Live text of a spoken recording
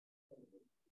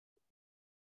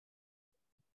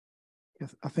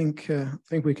Yes, I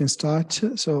think we can start.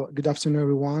 So good afternoon,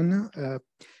 everyone.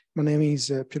 My name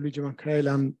is Pierluigi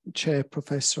Mancarella. I'm Chair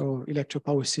Professor of Electro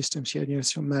Power Systems here at the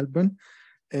University of Melbourne.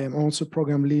 I'm also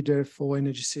Program Leader for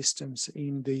Energy Systems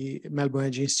in the Melbourne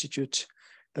Energy Institute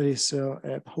that is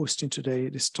hosting today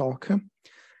this talk.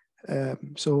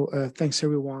 Thanks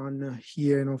everyone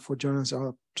here for joining us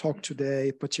our talk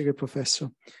today, particularly Professor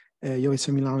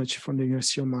Jovica Milanović from the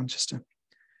University of Manchester.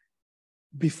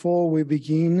 Before we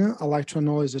begin, I'd like to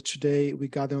acknowledge that today we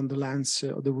gather on the lands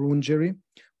of the Wurundjeri,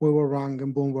 Woiwurrung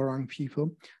and Boonwurrung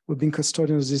people. We've been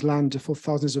custodians of this land for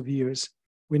thousands of years.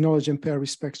 We acknowledge and pay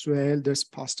respects to their elders,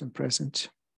 past and present.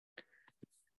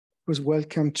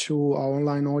 Welcome to our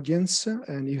online audience.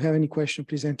 And if you have any questions,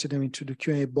 please enter them into the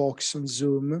Q&A box on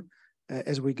Zoom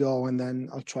as we go, and then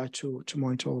I'll try to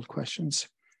monitor all questions.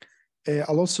 I'd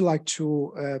also like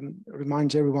to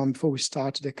remind everyone before we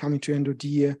start that coming to the end of the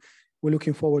year, we're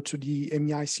looking forward to the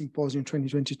MEI Symposium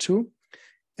 2022.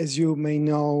 As you may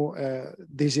know,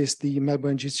 this is the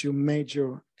Melbourne GCU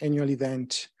major annual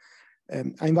event.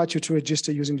 I invite you to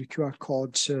register using the QR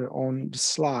code on the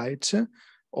slide,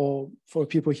 or for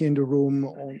people here in the room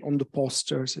on the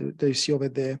posters that you see over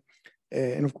there.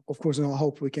 And of course, I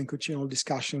hope we can continue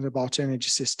discussions about energy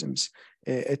systems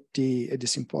at the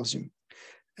symposium.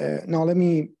 Now, let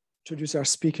me introduce our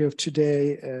speaker of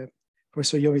today,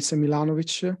 Professor Jovica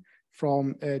Milanović,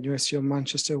 from the University of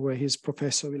Manchester, where he's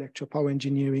Professor of Electro Power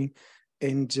Engineering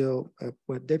and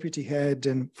Deputy Head,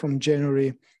 and from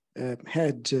January,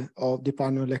 Head of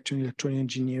Department of Electronic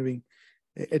Engineering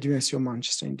at the University of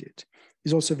Manchester, indeed.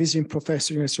 He's also visiting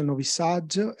Professor at the University of Novi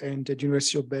Sad and at the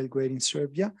University of Belgrade in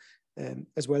Serbia,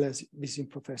 as well as visiting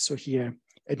Professor here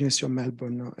at the University of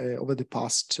Melbourne over the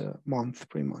past month,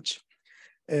 pretty much.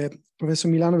 Professor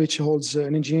Milanović holds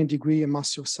an engineering degree and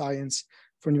Master of Science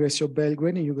from the University of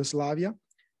Belgrade in Yugoslavia,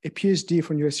 a PhD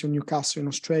from the University of Newcastle in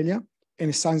Australia, and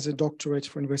a science doctorate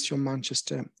from the University of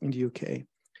Manchester in the UK.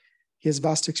 He has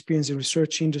vast experience in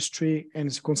research industry and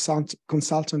is a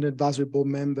consultant advisory board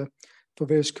member for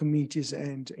various committees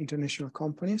and international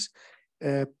companies.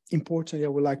 Importantly, I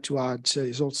would like to add,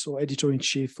 he's also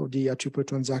editor-in-chief of the IEEE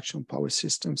Transaction Power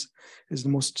Systems, is the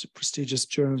most prestigious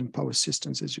journal in power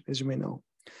systems, as you may know.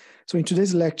 So in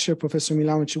today's lecture, Professor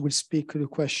Milanović will speak to the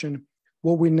question,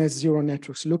 what will net zero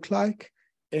networks look like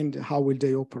and how will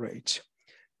they operate?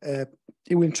 It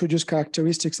will introduce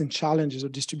characteristics and challenges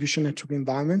of distribution network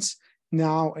environments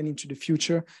now and into the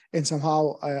future. And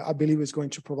somehow I believe it's going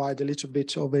to provide a little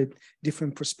bit of a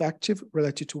different perspective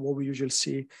relative to what we usually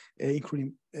see,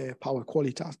 including power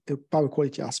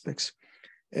quality aspects.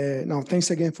 Now,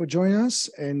 thanks again for joining us.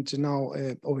 And now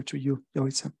over to you,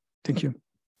 Jovica. Thank you.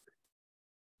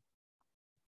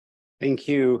 Thank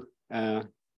you,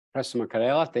 Professor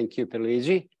Mancarella. Thank you,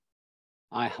 Pierluigi.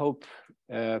 I hope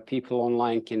people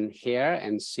online can hear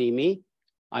and see me.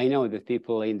 I know that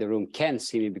people in the room can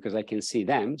see me because I can see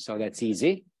them, so that's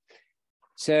easy.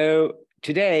 So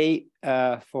today,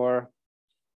 for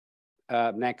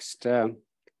next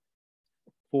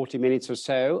 40 minutes or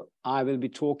so, I will be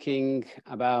talking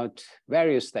about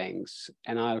various things,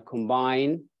 and I'll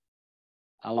combine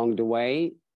along the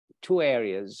way two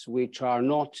areas which are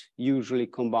not usually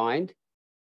combined,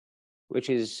 which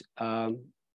is power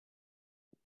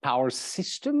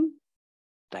system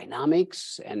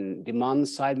dynamics and demand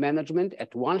side management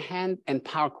at one hand and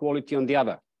power quality on the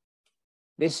other.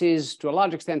 This is to a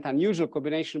large extent unusual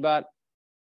combination, but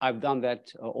I've done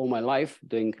that all my life,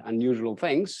 doing unusual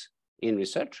things in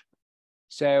research.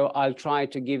 So I'll try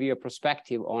to give you a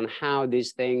perspective on how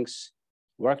these things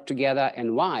work together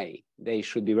and why they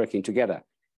should be working together.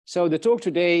 So the talk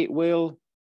today will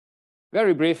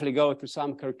very briefly go through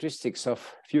some characteristics of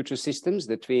future systems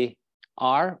that we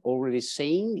are already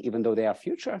seeing, even though they are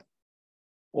future,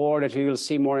 or that we will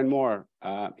see more and more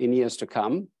in years to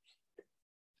come.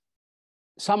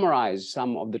 Summarize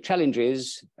some of the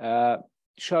challenges,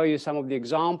 show you some of the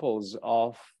examples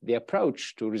of the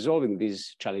approach to resolving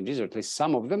these challenges, or at least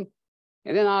some of them.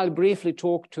 And then I'll briefly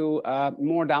talk to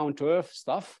more down-to-earth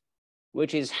stuff,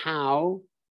 which is how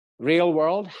real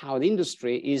world, how the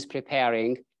industry is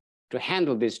preparing to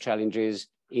handle these challenges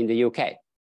in the UK.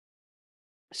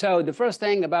 So the first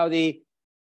thing about the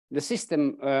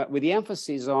system, with the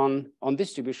emphasis on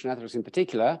distribution networks in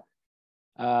particular,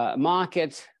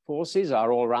 market forces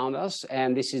are all around us,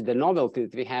 and this is the novelty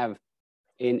that we have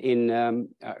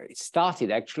it started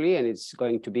actually, and it's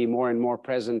going to be more and more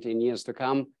present in years to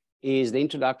come, is the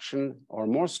introduction, or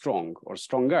more strong or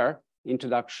stronger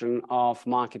introduction of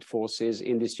market forces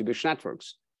in distribution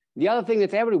networks. The other thing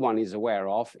that everyone is aware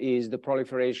of is the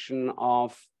proliferation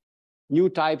of new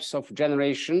types of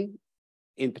generation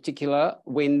in particular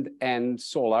wind and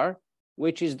solar,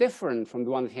 which is different from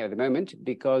the one we have at the moment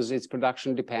because its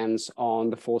production depends on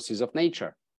the forces of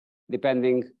nature.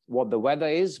 Depending what the weather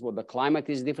is, what the climate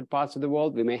is in different parts of the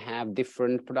world, we may have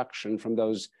different production from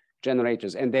those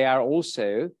generators. And they are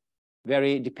also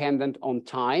very dependent on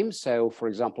time. So for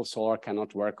example, solar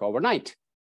cannot work overnight.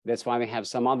 That's why we have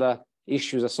some other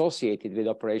issues associated with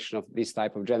operation of this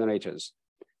type of generators.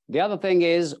 The other thing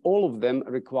is all of them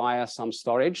require some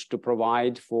storage to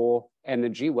provide for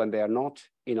energy when they are not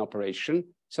in operation.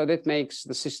 So that makes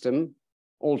the system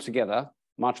altogether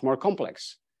much more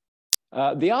complex.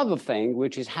 The other thing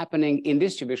which is happening in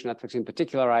distribution networks in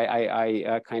particular,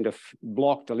 I kind of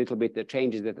blocked a little bit the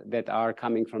changes that are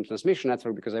coming from transmission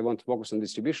network because I want to focus on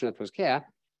distribution networks here.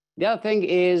 The other thing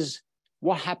is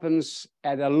what happens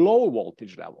at a low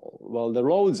voltage level. Well, the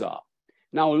loads are.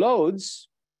 Now loads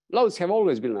have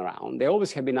always been around. They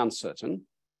always have been uncertain.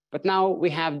 But now we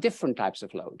have different types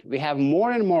of load. We have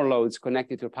more and more loads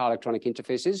connected to power electronic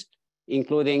interfaces,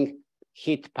 including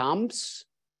heat pumps,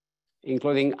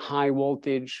 including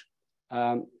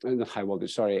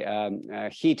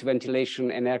heat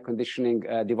ventilation and air conditioning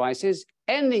devices,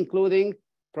 and including,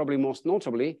 probably most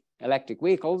notably, electric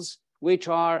vehicles, which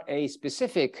are a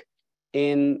specific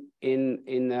in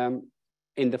the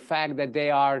fact that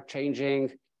they are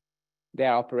changing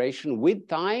their operation with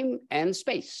time and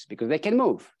space because they can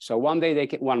move. So one day they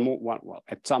can, well,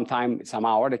 at some time, some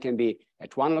hour, they can be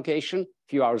at one location, a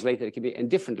few hours later, it can be in a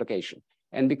different location.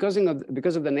 And because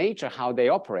of the nature how they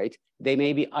operate, they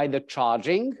may be either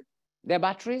charging their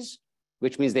batteries,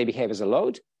 which means they behave as a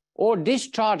load, or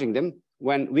discharging them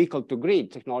when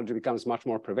vehicle-to-grid technology becomes much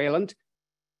more prevalent.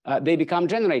 They become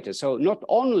generators. So not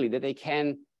only that they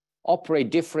can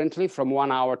operate differently from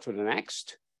 1 hour to the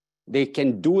next, they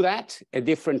can do that at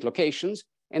different locations,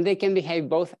 and they can behave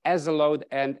both as a load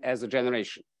and as a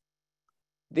generation.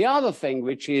 The other thing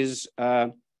which is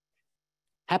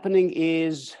happening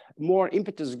is more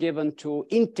impetus given to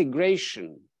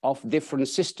integration of different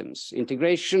systems,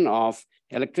 integration of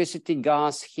electricity,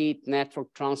 gas, heat,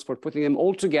 network, transport, putting them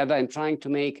all together and trying to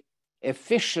make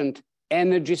efficient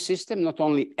energy system, not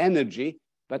only energy,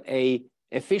 but a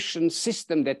efficient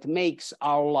system that makes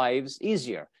our lives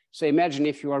easier. So imagine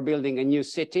if you are building a new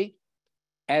city,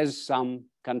 as some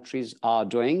countries are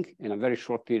doing in a very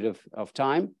short period of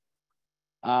time.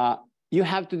 You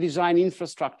have to design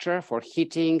infrastructure for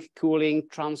heating, cooling,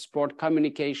 transport,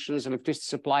 communications, electricity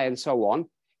supply, and so on.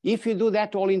 If you do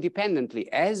that all independently,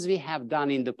 as we have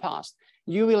done in the past,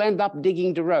 you will end up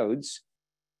digging the roads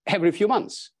every few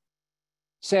months.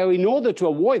 So in order to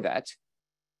avoid that,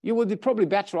 you would be probably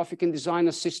better off if you can design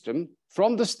a system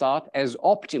from the start as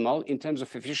optimal in terms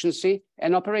of efficiency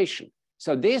and operation.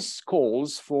 So this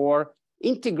calls for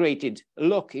integrated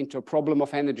look into a problem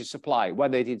of energy supply,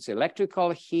 whether it's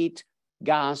electrical, heat,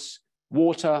 gas,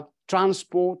 water,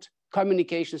 transport,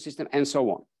 communication system, and so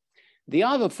on. The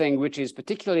other thing which is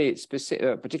particularly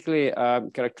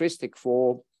characteristic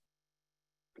for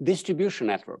distribution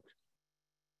network,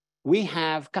 we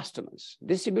have customers.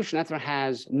 Distribution network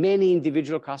has many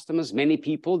individual customers, many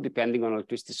people, depending on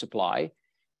electricity supply,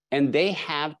 and they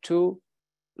have to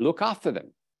look after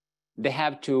them. They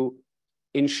have to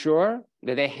ensure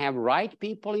that they have right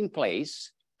people in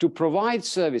place to provide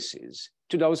services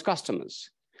to those customers.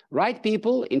 Right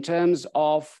people in terms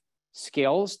of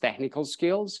skills, technical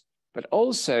skills, but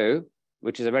also,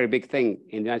 which is a very big thing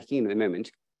in the United Kingdom at the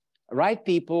moment, right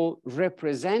people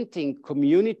representing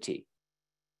community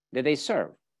that they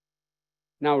serve.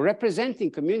 Now,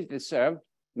 representing community they serve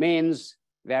means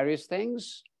various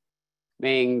things,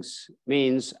 means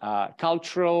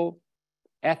cultural,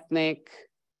 ethnic,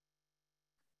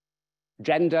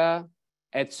 gender,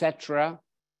 etc.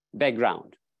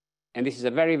 background. And this is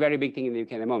a very, very big thing in the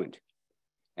UK at the moment.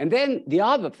 And then the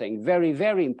other thing, very,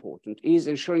 very important, is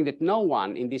ensuring that no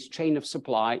one in this chain of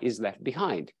supply is left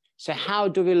behind. So how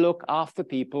do we look after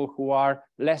people who are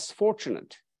less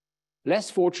fortunate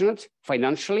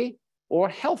financially or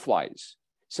health-wise?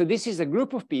 So this is a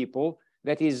group of people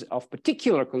that is of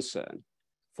particular concern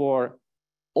for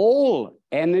all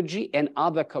energy and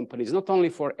other companies, not only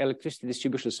for electricity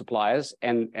distribution suppliers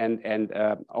and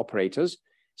operators.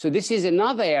 So this is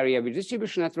another area where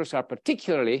distribution networks are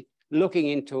particularly looking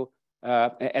into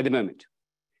at the moment.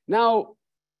 Now,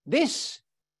 this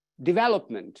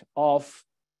development of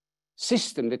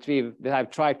system that I've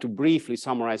tried to briefly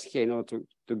summarize here in order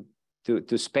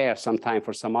to spare some time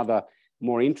for some other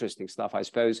more interesting stuff, I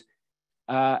suppose,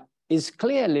 is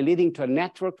clearly leading to a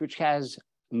network which has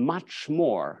much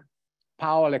more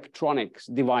power electronics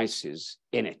devices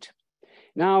in it.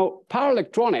 Now, power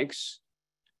electronics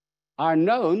are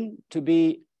known to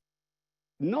be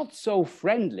not so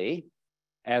friendly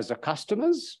as the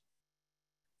customers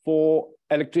for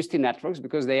electricity networks,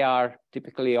 because they are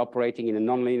typically operating in a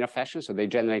nonlinear fashion, so they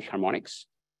generate harmonics.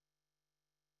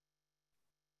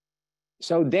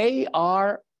 So they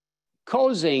are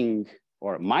causing,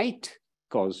 or might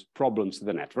cause, problems to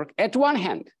the network at one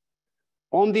hand.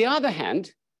 On the other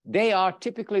hand, they are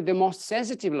typically the most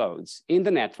sensitive loads in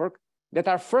the network that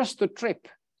are first to trip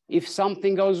if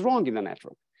something goes wrong in the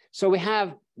network. So we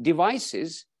have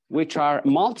devices which are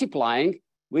multiplying,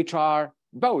 which are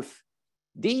both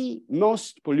the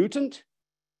most pollutant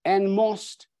and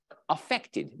most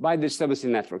affected by the disturbance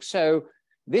in the network. So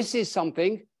this is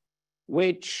something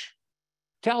which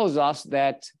tells us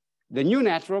that the new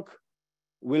network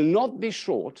will not be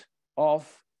short of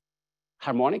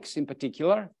harmonics in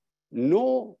particular.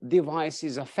 No device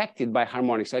is affected by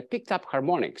harmonics. I picked up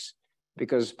harmonics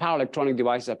because power electronic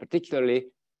devices are particularly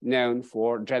known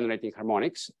for generating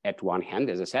harmonics at one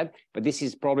hand, as I said, but this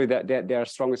is probably their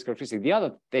strongest characteristic. The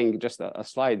other thing, just a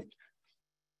slide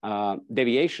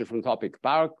deviation from the topic,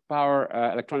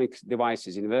 power electronic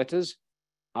devices, inverters,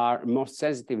 are most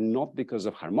sensitive not because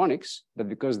of harmonics, but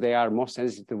because they are most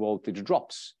sensitive to voltage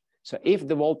drops. So if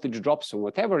the voltage drops for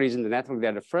whatever reason, the network,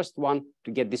 they're the first one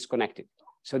to get disconnected.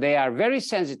 So they are very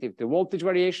sensitive to voltage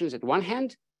variations at one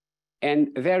hand and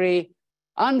very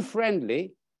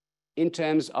unfriendly in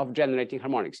terms of generating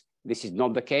harmonics. This is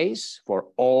not the case for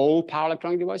all power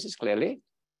electronic devices, clearly.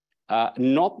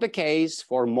 Not the case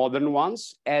for modern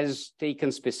ones as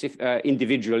taken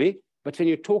individually. But when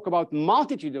you talk about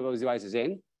multitude of those devices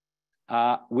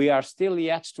we are still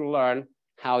yet to learn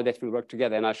how that will work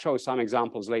together. And I'll show some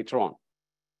examples later on.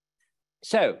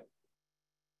 So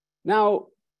now,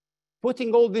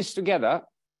 putting all this together,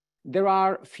 there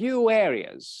are few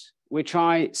areas which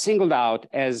I singled out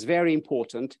as very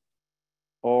important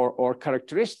or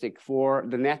characteristic for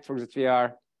the networks that we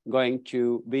are going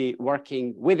to be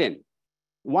working within.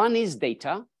 One is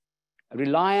data,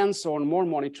 reliance on more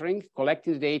monitoring,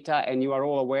 collecting data, and you are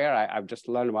all aware, I've just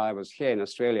learned while I was here in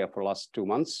Australia for the last 2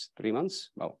 months, 3 months,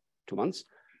 well, 2 months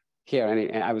here,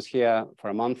 and I was here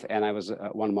for a month, and I was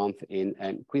 1 month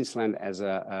in Queensland as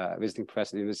a visiting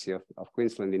professor at the University of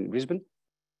Queensland in Brisbane.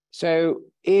 So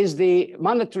is the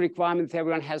mandatory requirement that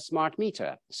everyone has smart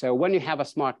meter. So when you have a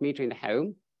smart meter in the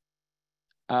home,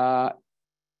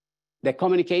 the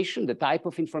communication, the type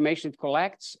of information it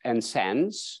collects and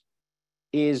sends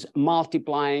is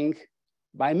multiplying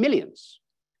by millions.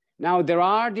 Now, there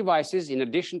are devices, in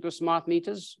addition to smart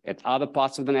meters, at other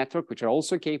parts of the network, which are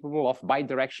also capable of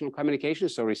bidirectional communication,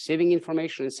 so receiving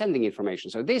information and sending information.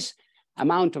 So this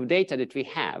amount of data that we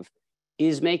have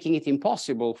is making it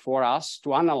impossible for us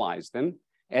to analyze them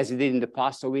as it did in the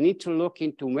past. So we need to look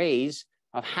into ways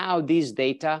of how these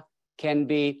data can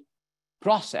be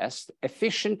processed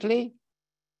efficiently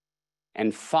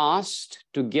and fast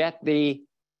to get the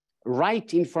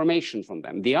right information from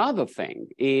them. The other thing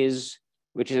is,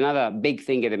 which is another big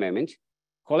thing at the moment,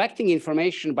 collecting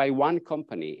information by one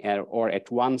company or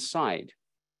at one side,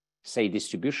 say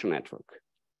distribution network,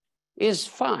 is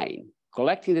fine.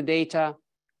 Collecting the data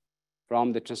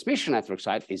from the transmission network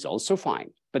side is also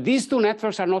fine. But these two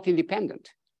networks are not independent.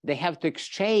 They have to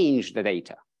exchange the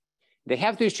data. They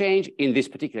have to exchange, in this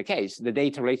particular case, the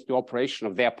data related to operation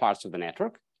of their parts of the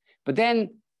network. But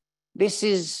then this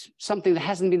is something that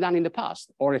hasn't been done in the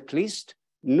past, or at least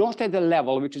not at the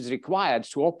level which is required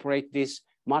to operate this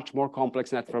much more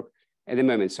complex network at the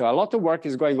moment. So a lot of work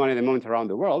is going on at the moment around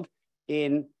the world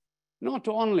in not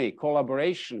only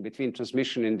collaboration between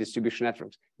transmission and distribution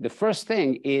networks. The first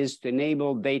thing is to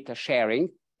enable data sharing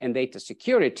and data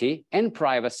security and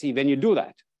privacy when you do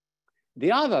that.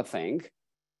 The other thing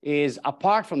is,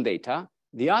 apart from data,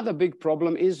 the other big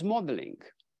problem is modeling.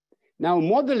 Now,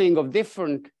 modeling of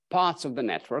different parts of the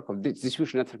network, of the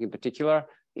distribution network in particular,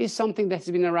 is something that's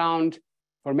been around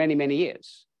for many, many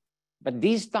years. But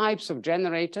these types of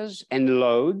generators and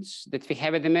loads that we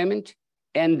have at the moment,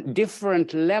 and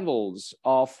different levels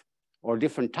of, or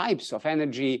different types of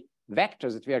energy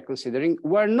vectors that we are considering,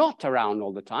 were not around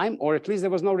all the time, or at least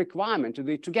there was no requirement to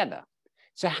do it together.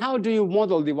 So how do you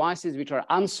model devices which are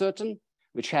uncertain,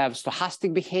 which have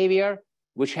stochastic behavior,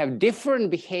 which have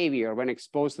different behavior when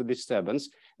exposed to disturbance?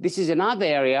 This is another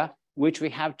area which we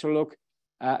have to look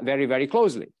very, very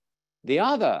closely. The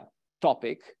other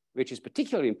topic, which is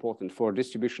particularly important for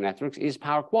distribution networks, is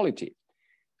power quality.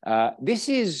 This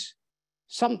is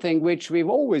something which we've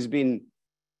always been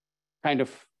kind of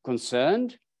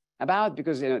concerned about,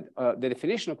 because the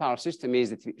definition of power system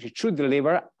is that it should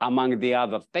deliver, among the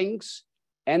other things,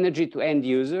 energy to end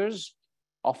users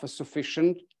of a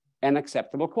sufficient and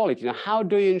acceptable quality. Now, how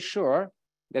do you ensure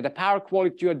that the power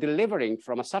quality you're delivering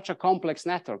from such a complex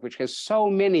network, which has so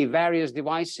many various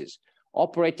devices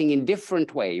operating in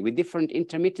different way, with different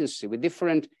intermittency, with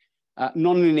different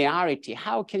nonlinearity,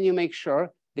 how can you make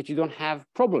sure that you don't have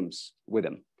problems with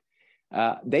them?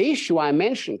 The issue I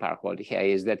mentioned power quality here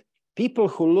is that people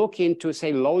who look into,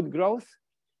 say, load growth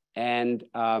and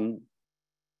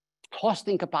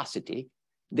hosting capacity,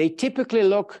 they typically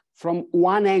look from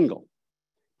one angle.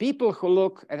 People who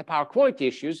look at the power quality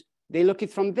issues, they look at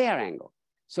it from their angle.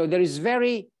 So there is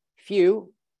very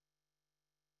few,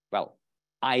 well,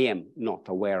 I am not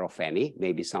aware of any,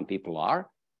 maybe some people are,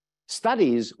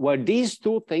 studies where these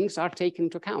two things are taken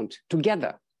into account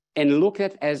together and looked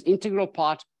at as integral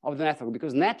part of the network,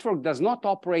 because network does not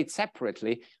operate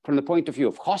separately from the point of view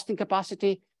of hosting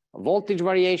capacity, voltage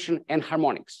variation, and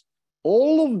harmonics.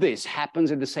 All of this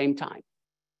happens at the same time.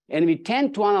 And we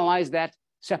tend to analyze that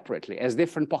separately as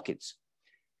different pockets.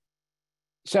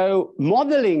 So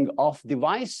modeling of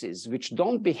devices which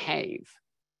don't behave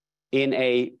in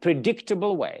a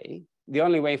predictable way, the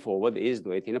only way forward is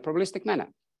do it in a probabilistic manner.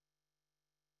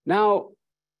 Now,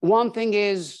 one thing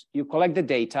is you collect the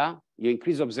data, you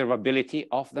increase observability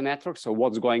of the network, so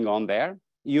what's going on there.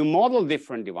 You model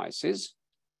different devices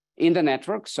in the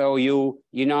network, so you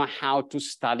know how to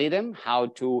study them, how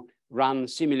to run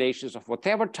simulations of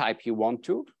whatever type you want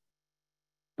to.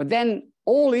 But then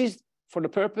all is for the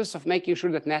purpose of making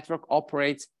sure that network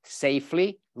operates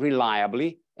safely,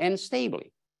 reliably, and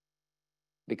stably.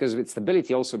 Because with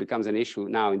stability also becomes an issue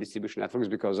now in distribution networks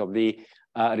because of the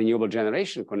renewable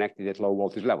generation connected at low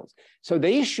voltage levels. So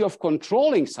the issue of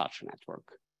controlling such a network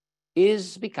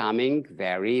is becoming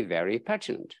very, very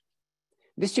pertinent.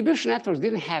 Distribution networks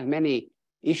didn't have many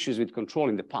issues with control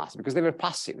in the past because they were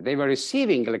passive. They were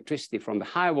receiving electricity from the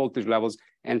high voltage levels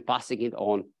and passing it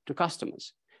on to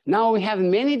customers. Now we have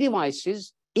many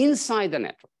devices inside the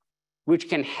network which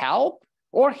can help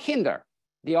or hinder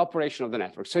the operation of the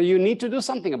network. So you need to do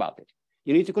something about it.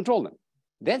 You need to control them.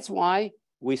 That's why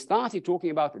we started talking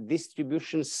about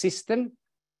distribution system.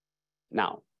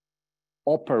 Now,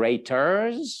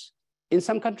 operators in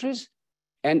some countries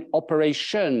and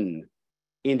operation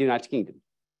in the United Kingdom.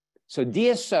 So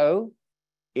DSO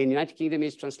in the United Kingdom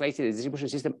is translated as distribution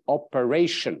system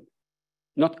operation,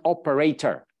 not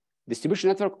operator. Distribution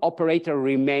network operator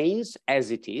remains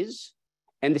as it is,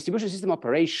 and distribution system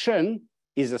operation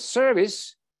is a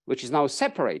service which is now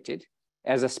separated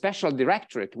as a special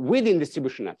directorate within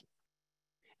distribution network.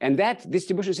 And that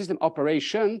distribution system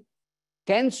operation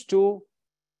tends to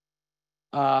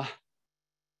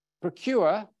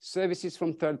procure services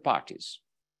from third parties.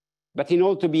 But in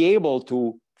order to be able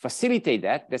to facilitate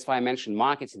that, that's why I mentioned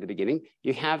markets in the beginning,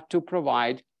 you have to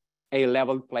provide a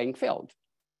level playing field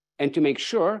and to make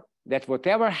sure that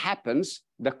whatever happens,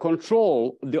 the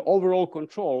control, the overall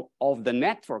control of the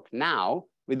network now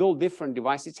with all different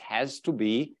devices has to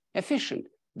be efficient.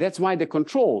 That's why the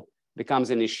control becomes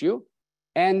an issue.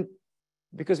 And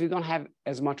because we don't have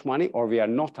as much money, or we are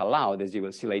not allowed, as you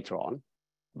will see later on,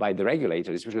 by the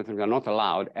regulators, we are not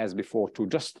allowed as before to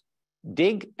just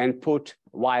dig and put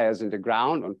wires in the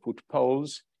ground and put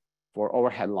poles for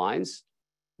overhead lines.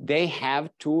 They have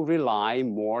to rely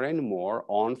more and more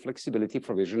on flexibility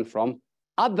provision from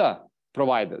other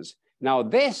providers. Now,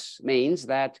 this means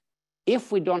that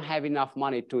if we don't have enough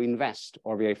money to invest,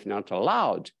 or if we're not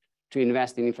allowed to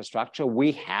invest in infrastructure,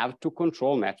 we have to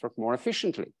control network more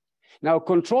efficiently. Now,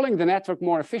 controlling the network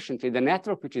more efficiently, the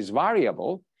network which is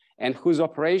variable and whose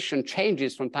operation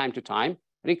changes from time to time,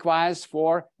 requires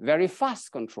for very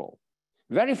fast control.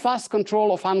 Very fast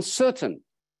control of uncertain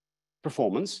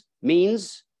performance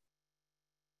means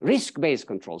risk-based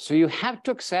control. So you have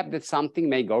to accept that something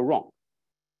may go wrong.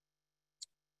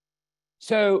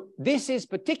 So this is a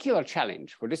particular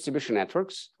challenge for distribution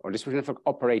networks or distribution network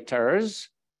operators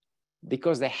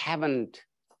because they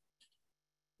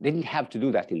didn't have to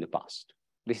do that in the past.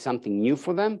 This is something new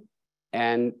for them,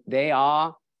 and they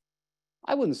are,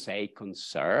 I wouldn't say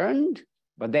concerned,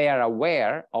 but they are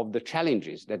aware of the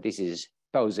challenges that this is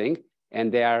posing,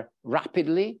 and they are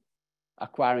rapidly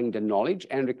acquiring the knowledge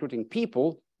and recruiting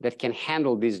people that can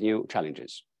handle these new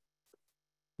challenges.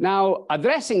 Now,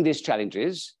 addressing these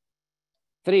challenges,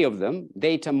 three of them,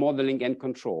 data modeling and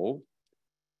control,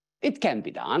 it can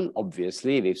be done.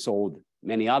 Obviously, we've solved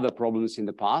many other problems in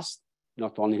the past,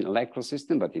 not only in electrical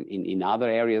system, but in other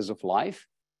areas of life.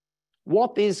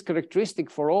 What is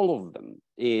characteristic for all of them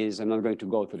is, I'm not going to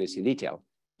go through this in detail,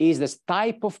 is this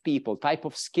type of people, type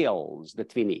of skills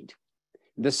that we need.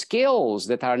 The skills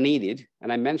that are needed,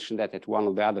 and I mentioned that at one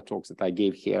of the other talks that I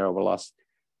gave here over the last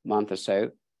month or so.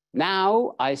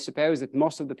 Now, I suppose that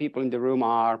most of the people in the room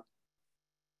are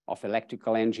of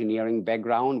electrical engineering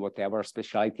background, whatever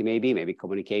specialty maybe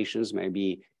communications,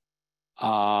 maybe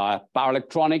power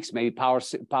electronics, maybe power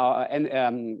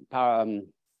and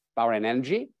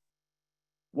energy.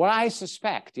 What I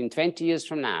suspect in 20 years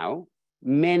from now,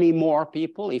 many more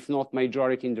people, if not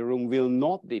majority in the room, will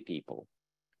not be people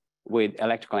with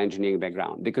electrical engineering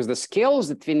background, because the skills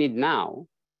that we need now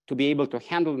to be able to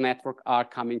handle the network are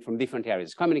coming from different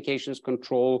areas: communications,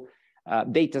 control,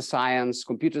 data science,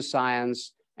 computer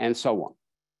science, and so on.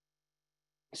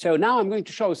 So now I'm going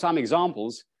to show some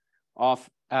examples of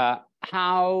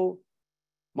how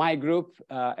my group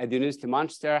at the University of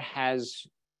Manchester has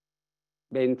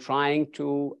been trying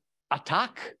to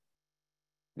attack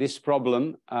this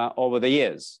problem over the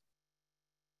years.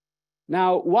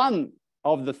 Now, one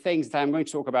of the things that I'm going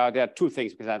to talk about, there are two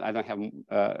things, because I don't have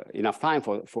enough time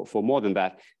for more than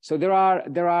that. So there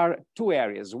are two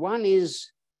areas. One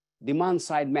is demand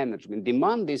side management.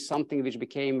 Demand is something which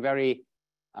became very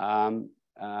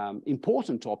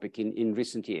important topic in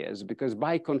recent years, because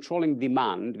by controlling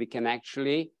demand, we can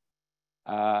actually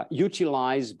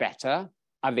utilize better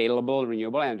available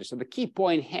renewable energy. So the key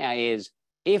point here is,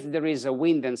 if there is a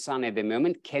wind and sun at the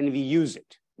moment, can we use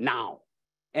it now?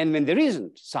 And when there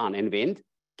isn't sun and wind,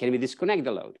 can we disconnect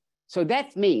the load? So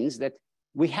that means that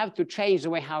we have to change the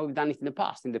way how we've done it in the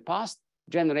past. In the past,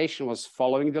 generation was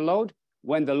following the load.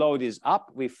 When the load is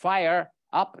up, we fire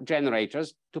up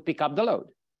generators to pick up the load.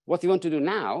 What we want to do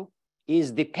now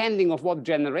is, depending on what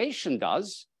generation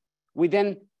does, we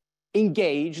then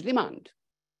engage demand.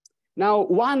 Now,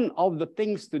 one of the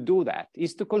things to do that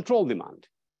is to control demand.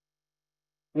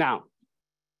 Now,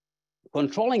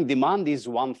 controlling demand is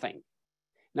one thing.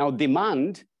 Now,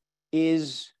 demand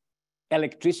is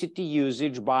electricity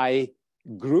usage by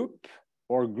group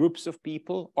or groups of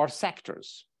people or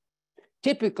sectors.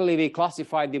 Typically, we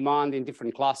classify demand in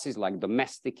different classes, like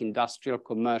domestic, industrial,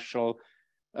 commercial,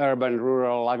 urban,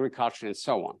 rural, agriculture, and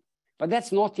so on. But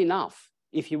that's not enough.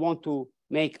 If you want to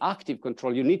make active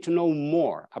control, you need to know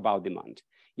more about demand.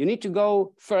 You need to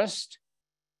go first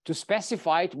to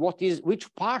specify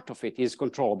which part of it is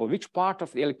controllable, which part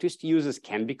of the electricity users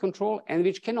can be controlled and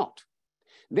which cannot.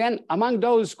 Then among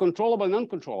those controllable and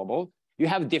uncontrollable, you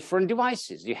have different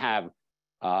devices. You have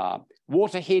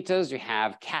water heaters, you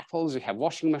have kettles, you have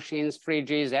washing machines,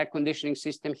 fridges, air conditioning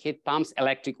system, heat pumps,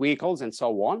 electric vehicles, and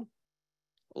so on,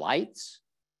 lights,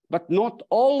 but not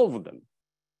all of them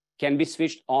can be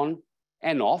switched on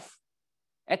and off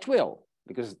at will,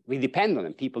 because we depend on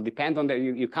them. People depend on them.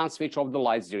 You can't switch off the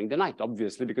lights during the night,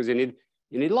 obviously, because you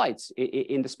need lights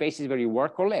in the spaces where you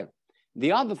work or live.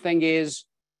 The other thing is,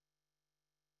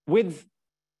 with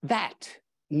that,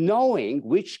 knowing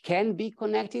which can be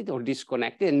connected or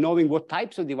disconnected and knowing what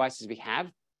types of devices we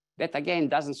have, that again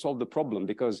doesn't solve the problem,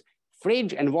 because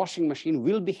fridge and washing machine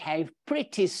will behave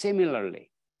pretty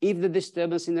similarly if the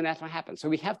disturbance in the network happens. So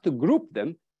we have to group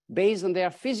them based on their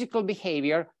physical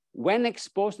behavior when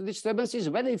exposed to disturbances,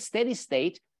 whether it's steady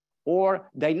state or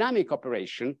dynamic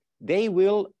operation. They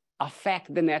will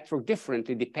affect the network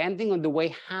differently depending on the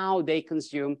way how they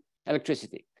consume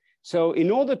electricity. So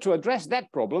in order to address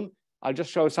that problem, I'll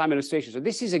just show some illustrations. So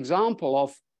this is example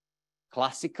of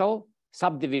classical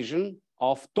subdivision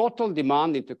of total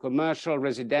demand into commercial,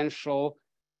 residential,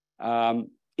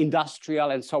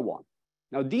 industrial, and so on.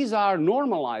 Now, these are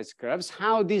normalized curves,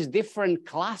 how these different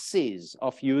classes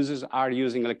of users are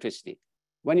using electricity.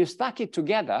 When you stack it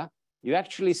together, you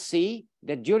actually see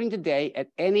that during the day, at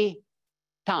any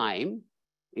time,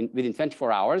 within 24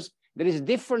 hours, there is a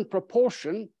different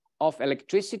proportion of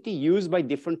electricity used by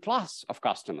different class of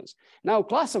customers. Now,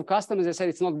 class of customers, I said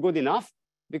it's not good enough,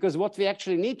 because what we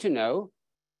actually need to know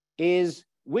is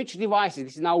which devices,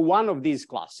 this is now one of these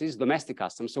classes, domestic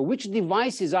customers, so which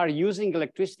devices are using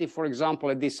electricity, for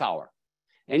example, at this hour.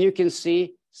 And you can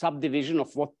see subdivision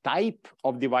of what type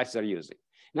of devices are using.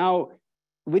 Now,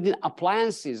 within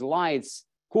appliances, lights,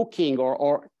 cooking,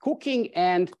 or cooking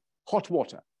and hot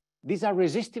water, these are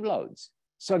resistive loads.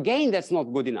 So again, that's not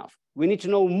good enough. We need to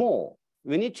know more.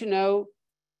 We need to know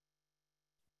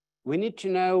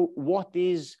what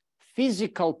is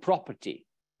physical property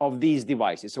of these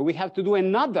devices. So we have to do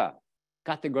another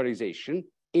categorization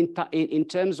in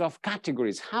terms of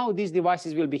categories, how these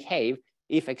devices will behave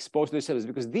if exposed to the service,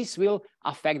 because this will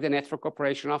affect the network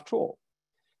operation after all.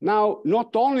 Now,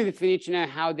 not only that we need to know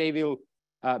how they will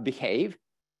behave,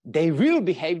 they will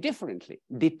behave differently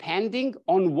depending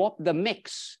on what the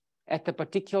mix at a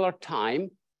particular time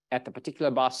at a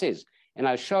particular bus is. And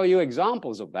I'll show you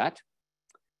examples of that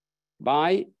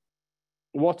by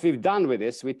what we've done with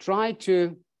this. We try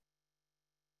to,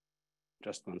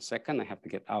 just one second, I have to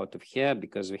get out of here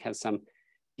because we had some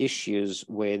issues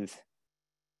with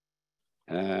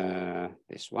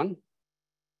this one.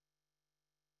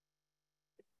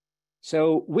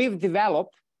 So we've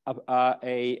developed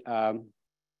a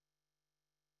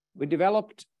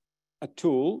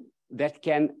tool that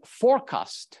can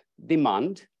forecast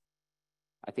demand.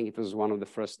 I think it was one of the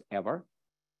first ever.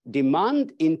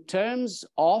 Demand in terms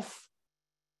of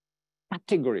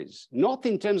categories, not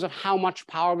in terms of how much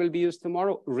power will be used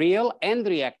tomorrow, real and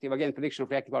reactive. Again, prediction of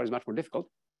reactive power is much more difficult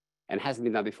and hasn't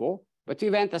been done before. But we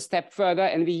went a step further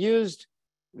and we used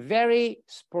very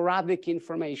sporadic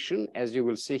information, as you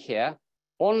will see here,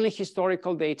 only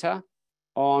historical data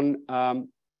on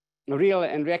real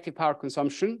and reactive power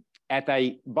consumption at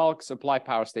a bulk supply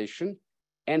power station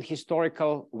and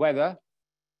historical weather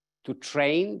to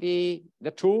train the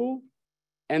tool.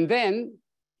 And then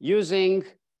using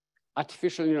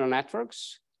artificial neural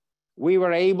networks, we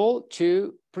were able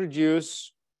to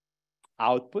produce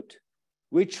output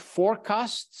which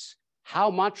forecasts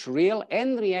how much real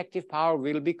and reactive power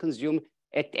will be consumed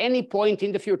at any point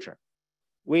in the future.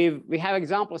 We have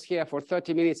examples here for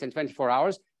 30 minutes and 24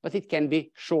 hours, but it can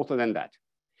be shorter than that.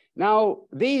 Now,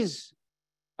 these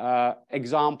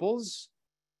examples,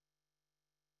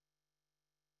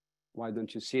 why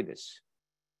don't you see this?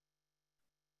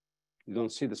 You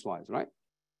don't see the slides, right?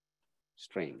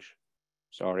 Strange.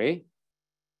 Sorry.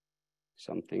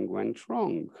 Something went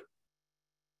wrong.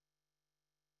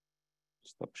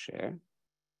 Stop share.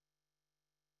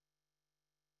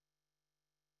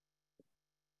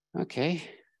 Okay,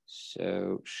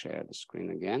 so share the screen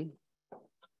again.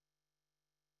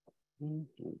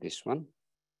 This one.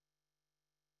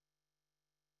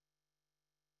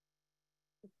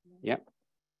 Yep.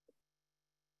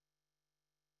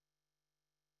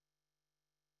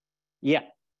 Yeah.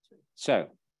 So,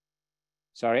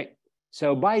 sorry.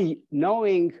 So by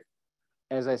knowing,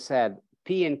 as I said,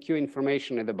 P and Q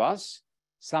information at the bus,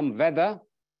 some weather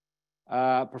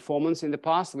performance in the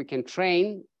past, we can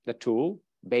train the tool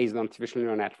based on artificial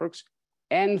neural networks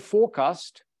and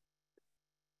forecast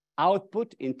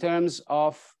output in terms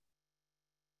of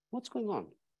what's going on.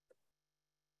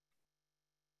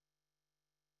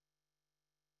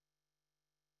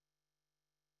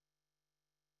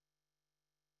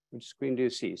 Which screen do you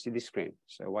see? You see this screen.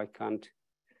 So why can't?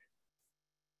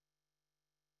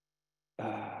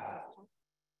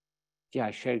 Yeah,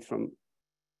 I shared from.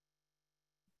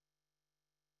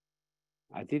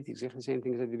 I did exactly the same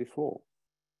thing as I did before.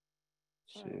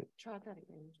 So, try that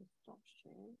again. Just stop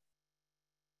share.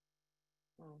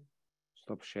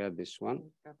 Stop share this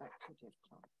one. Go back to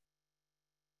desktop.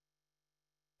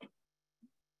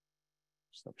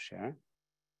 Stop share.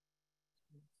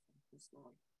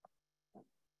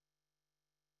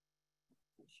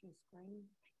 Share screen.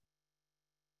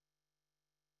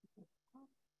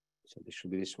 So this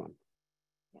should be this one.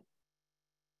 Yep.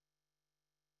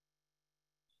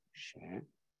 Share.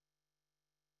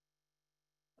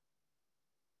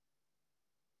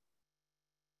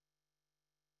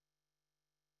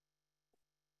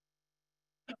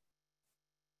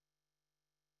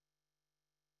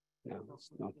 No, it's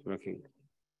not working.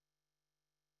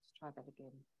 Let's try that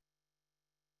again.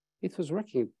 It was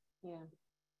working. Yeah.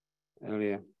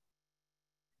 Earlier.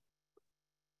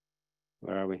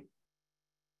 Where are we?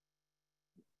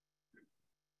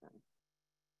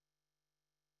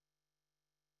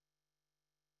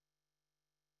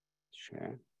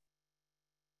 Share.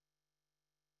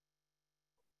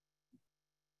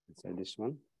 Let's say this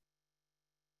one.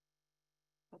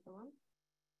 That the one?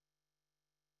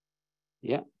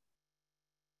 Yeah.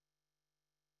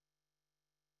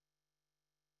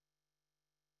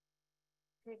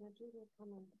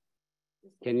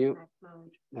 Can you?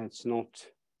 That's not.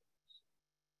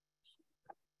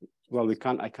 Well, we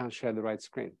can't. I can't share the right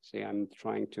screen. See, I'm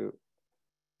trying to.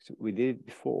 So we did it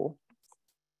before.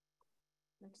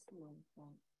 That's the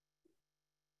one.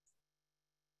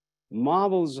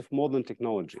 Marvels of modern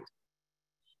technology.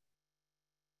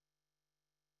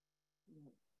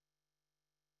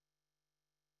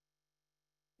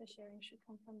 The sharing should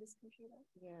come from this computer.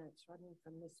 Yeah, it's running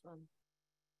from this one.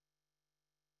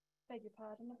 Beg your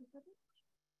pardon, everybody?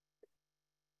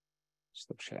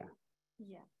 Stop share.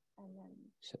 Yeah, and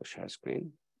then So share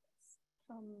screen.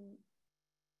 from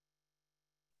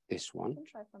This one. you can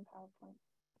try from PowerPoint.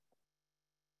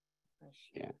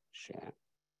 Yeah, share.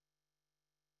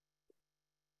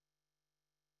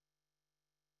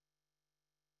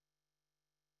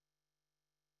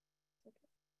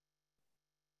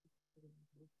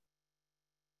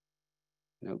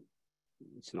 No,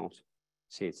 it's not.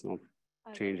 See, it's not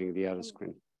changing the other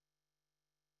screen.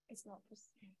 It's not.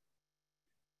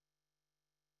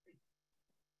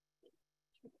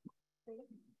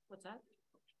 What's that?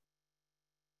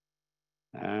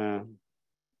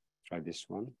 Try this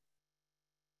one.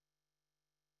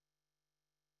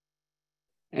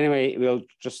 Anyway, we'll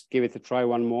just give it a try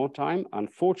one more time.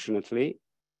 Unfortunately,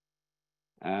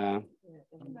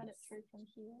 Run it through from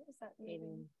here. Is that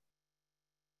moving?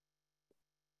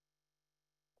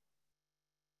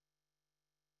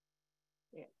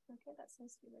 Yeah. Okay, that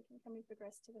seems to be working. Can we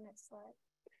progress to the next slide?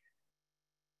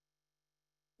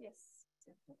 Yes.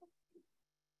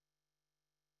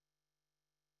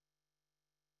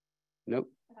 nope.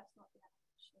 Perhaps not the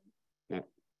animation. No.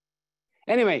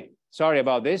 Anyway, sorry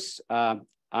about this.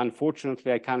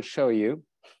 Unfortunately, I can't show you.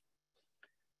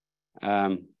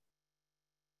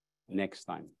 Next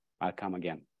time, I'll come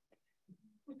again.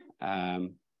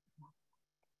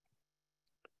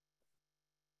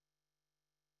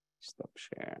 Stop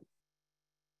share.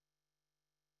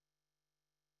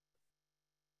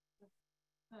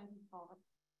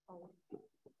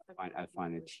 I'll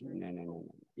find it. No.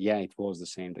 Yeah, it was the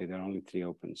same. There are only 3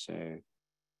 open, so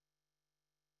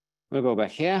we'll go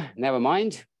back here. Never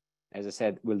mind. As I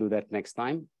said, we'll do that next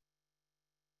time.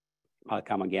 I'll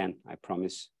come again, I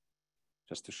promise.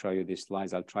 Just to show you these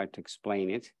slides, I'll try to explain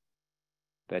it,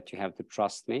 but you have to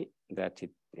trust me that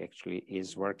it actually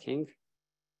is working.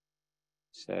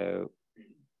 So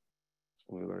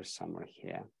we were somewhere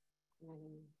here.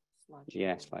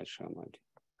 Yeah, slideshow mode.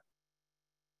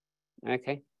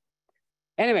 Okay.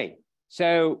 Anyway,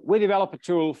 so we developed a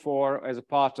tool for, as a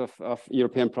part of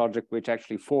European project, which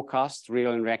actually forecasts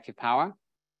real and reactive power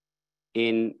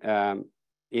in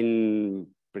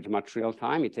pretty much real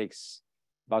time. It takes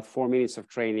about 4 minutes of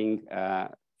training,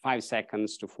 5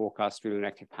 seconds to forecast real and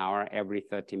reactive power every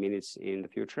 30 minutes in the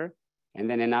future. And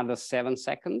then another 7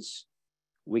 seconds,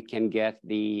 we can get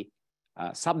the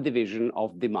subdivision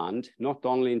of demand, not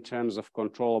only in terms of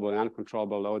controllable and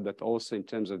uncontrollable load, but also in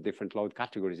terms of different load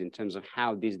categories, in terms of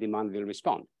how this demand will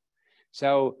respond.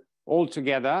 So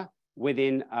altogether,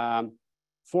 within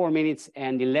 4 minutes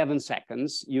and 11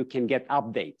 seconds, you can get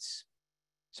updates.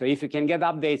 So if you can get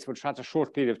updates for such a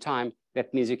short period of time,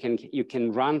 that means you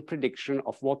can run prediction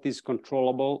of what is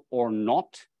controllable or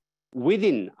not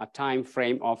within a time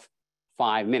frame of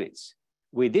 5 minutes.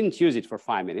 We didn't use it for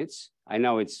 5 minutes. I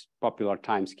know it's popular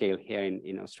time scale here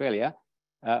in Australia.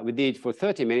 We did it for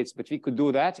 30 minutes, but we could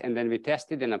do that. And then we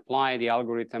tested and applied the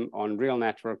algorithm on real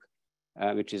network,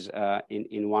 which is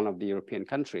in one of the European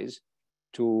countries,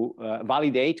 to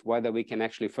validate whether we can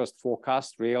actually first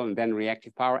forecast real and then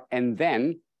reactive power, and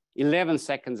then 11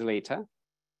 seconds later,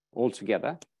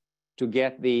 altogether, to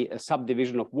get the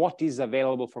subdivision of what is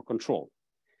available for control.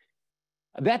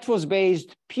 That was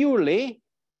based purely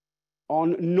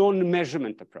on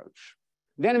non-measurement approach.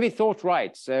 Then we thought,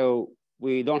 right, so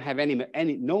we don't have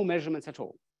no measurements at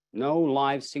all, no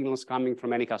live signals coming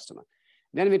from any customer.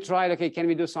 Then we tried, okay, can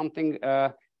we do something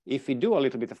if we do a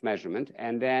little bit of measurement,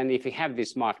 and then if we have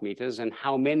these smart meters, and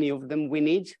how many of them we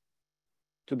need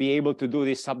to be able to do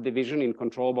this subdivision in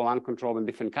controllable, uncontrollable, and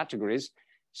different categories.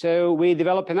 So we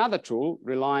developed another tool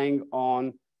relying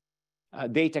on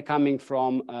data coming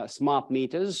from smart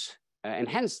meters,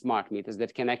 enhanced smart meters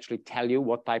that can actually tell you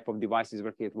what type of device is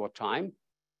working at what time.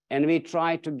 And we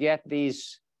try to get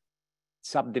these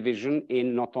subdivision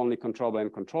in not only controllable and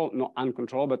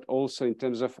uncontrollable, but also in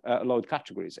terms of load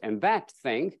categories. And that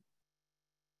thing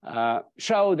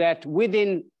show that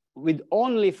with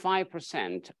only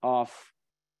 5% of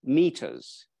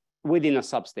meters within a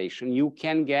substation, you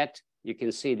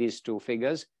can see these 2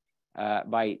 figures.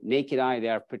 By naked eye, they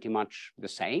are pretty much the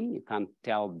same. You can't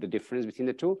tell the difference between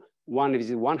the 2. One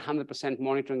is 100%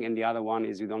 monitoring, and the other one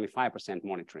is with only 5%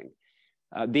 monitoring.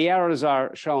 The errors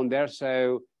are shown there.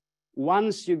 So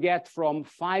once you get from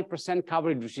 5%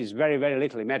 coverage, which is very, very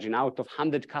little, imagine out of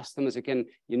 100 customers,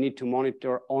 you need to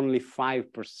monitor only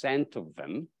 5% of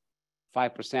them.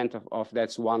 5% of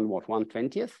that's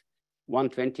 1/20th?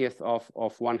 1/20th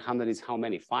of 100 is how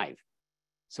many? 5.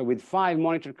 So with 5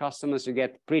 monitored customers, you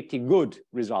get pretty good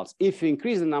results. If you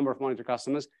increase the number of monitored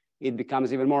customers, it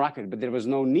becomes even more accurate. But there was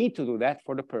no need to do that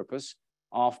for the purpose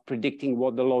of predicting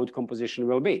what the load composition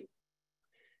will be.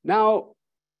 Now,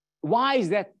 why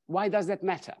does that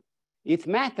matter? It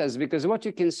matters because what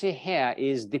you can see here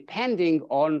is depending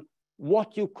on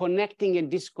what you're connecting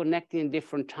and disconnecting in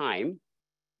different time,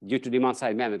 due to demand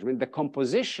side management, the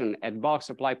composition at bulk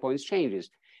supply points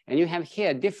changes. And you have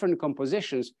here different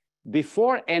compositions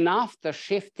before and after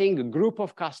shifting a group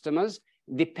of customers,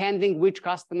 depending which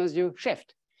customers you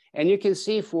shift. And you can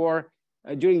see for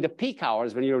during the peak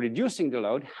hours when you're reducing the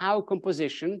load, how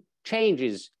composition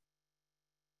changes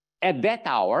at that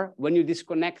hour when you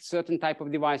disconnect certain type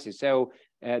of devices. So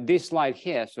this slide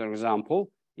here, for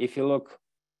example, if you look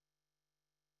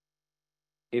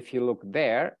if you look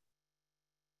there,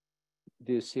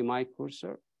 do you see my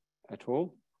cursor at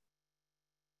all?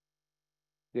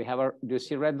 Do you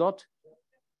see red dot?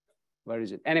 Where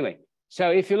is it? Anyway, so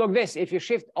if you look this, if you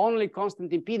shift only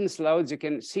constant impedance loads, you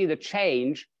can see the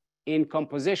change in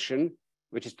composition,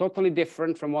 which is totally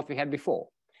different from what we had before.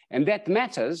 And that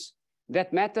matters,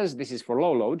 this is for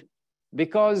low load,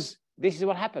 because this is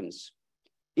what happens.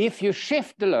 If you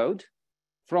shift the load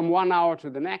from 1 hour to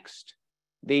the next,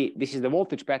 this is the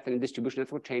voltage pattern in distribution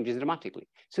network changes dramatically.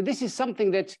 So this is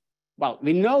something that, well,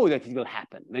 we know that it will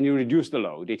happen. When you reduce the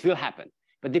load, it will happen.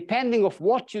 But depending on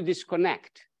what you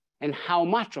disconnect and how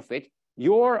much of it,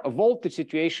 your voltage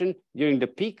situation during the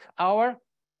peak hour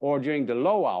or during the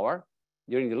low hour,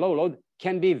 during the low load,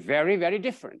 can be very, very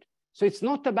different. So it's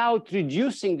not about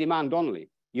reducing demand only.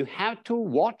 You have to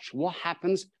watch what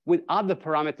happens with other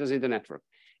parameters in the network.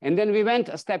 And then we went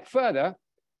a step further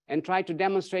and tried to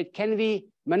demonstrate, can we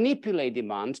manipulate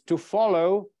demand to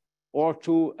follow or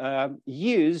to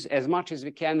use as much as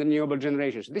we can the renewable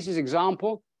generation. So this is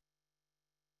example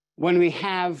when we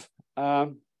have a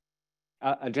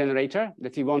generator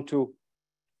that we want to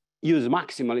use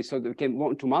maximally, so that we can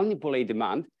want to manipulate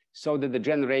demand so that the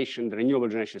generation, the renewable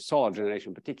generation, solar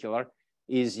generation in particular,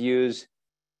 is used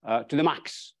to the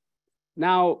max.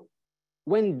 Now,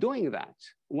 when doing that,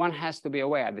 one has to be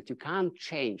aware that you can't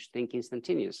change things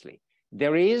instantaneously.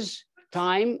 There is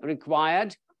time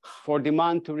required for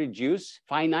demand to reduce,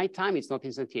 finite time, it's not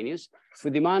instantaneous, for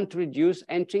demand to reduce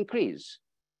and to increase.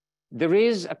 There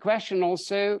is a question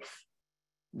also,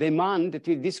 demand that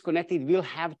you disconnected will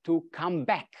have to come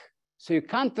back. So you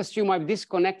can't assume I've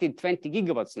disconnected 20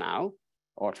 gigawatts now,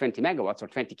 or 20 megawatts, or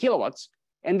 20 kilowatts,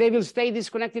 and they will stay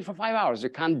disconnected for 5 hours. You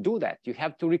can't do that. You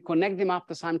have to reconnect them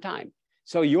after some time.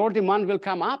 So your demand will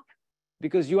come up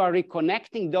because you are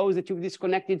reconnecting those that you've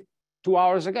disconnected 2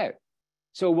 hours ago.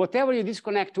 So whatever you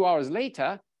disconnect 2 hours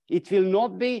later, it will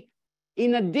not be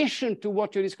in addition to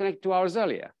what you disconnected 2 hours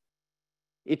earlier.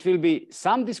 It will be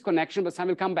some disconnection, but some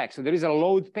will come back. So there is a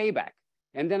load payback.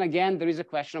 And then again, there is a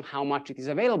question of how much it is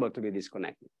available to be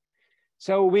disconnected.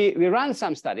 So we ran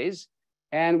some studies.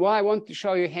 And what I want to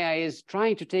show you here is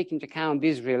trying to take into account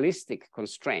these realistic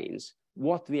constraints,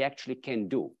 what we actually can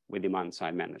do with demand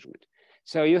side management.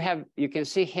 So you can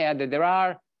see here that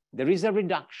there is a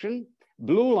reduction.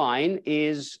 Blue line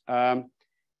is,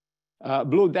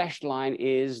 blue dashed line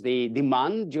is the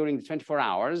demand during the 24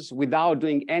 hours without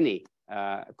doing any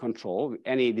control,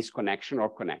 any disconnection or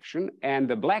connection. And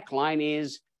the black line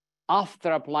is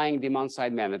after applying demand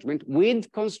side management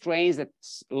with constraints that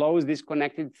loads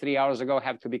disconnected 3 hours ago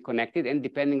have to be connected, and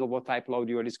depending on what type load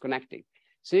you are disconnecting.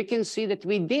 So you can see that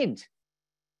we did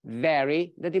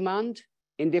vary the demand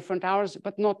in different hours,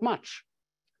 but not much.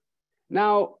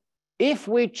 Now, if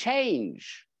we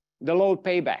change the load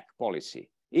payback policy,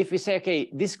 if we say,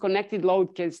 okay, disconnected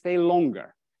load can stay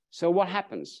longer. So what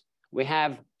happens? We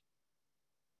have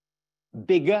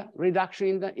bigger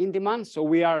reduction in demand. So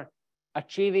we are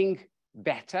achieving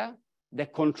better the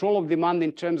control of demand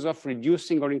in terms of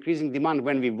reducing or increasing demand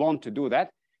when we want to do that.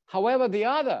 However, the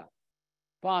other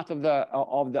part of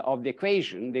the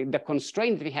equation, the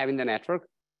constraint we have in the network,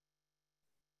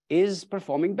 is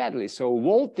performing badly. So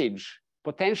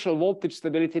potential voltage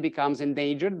stability becomes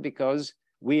endangered because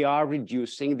we are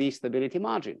reducing the stability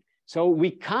margin. So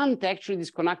we can't actually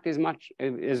disconnect as much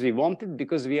as we wanted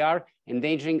because we are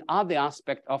endangering other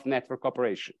aspects of network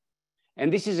operation.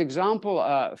 And this is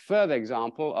further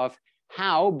example of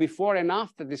how before and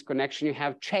after disconnection you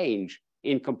have change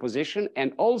in composition,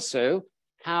 and also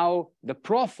how the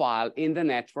profile in the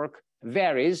network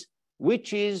varies,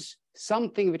 which is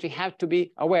something that we have to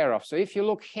be aware of. So if you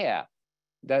look here,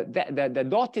 the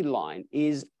dotted line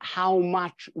is how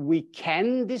much we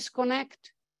can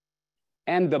disconnect,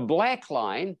 and the black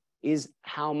line is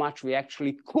how much we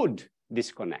actually could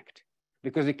disconnect,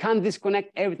 because we can't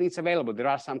disconnect everything that's available. There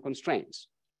are some constraints.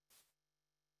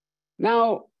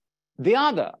 Now, the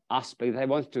other aspect that I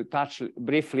want to touch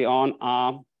briefly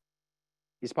on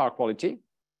is power quality.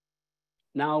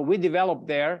 Now, we developed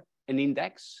there an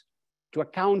index to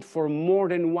account for more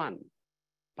than one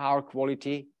power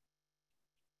quality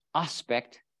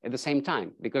aspect at the same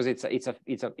time, because it's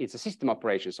a system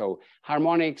operation. So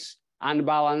harmonics,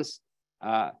 unbalanced,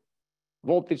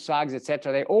 voltage sags,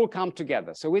 etc. They all come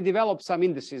together. So we developed some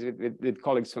indices with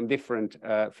colleagues from different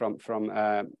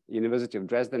from University of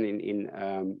Dresden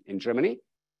in Germany.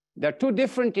 There are two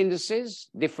different indices,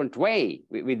 different way.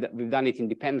 We've done it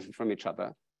independently from each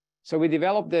other. So we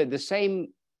developed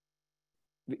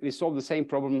we solved the same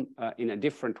problem in a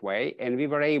different way, and we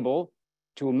were able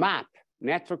to map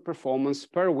network performance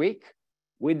per week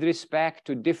with respect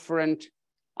to different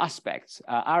aspects,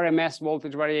 RMS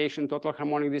voltage variation, total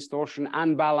harmonic distortion,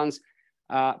 unbalance,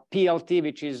 PLT,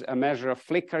 which is a measure of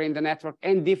flicker in the network,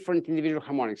 and different individual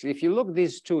harmonics. If you look at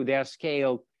these two, they are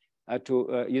scaled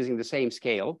using the same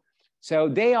scale. So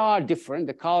they are different.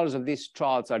 The colors of these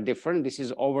charts are different. This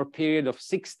is over a period of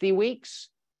 60 weeks,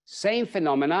 same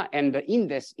phenomena, and the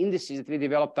indices that we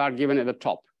developed are given at the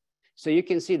top. So you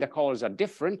can see the colors are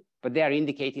different, but they are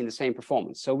indicating the same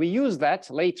performance. So we use that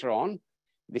later on.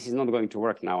 This is not going to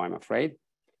work now, I'm afraid,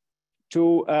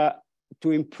 to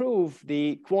improve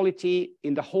the quality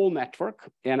in the whole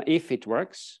network. And if it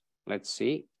works, let's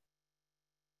see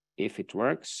if it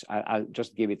works. I'll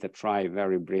just give it a try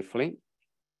very briefly.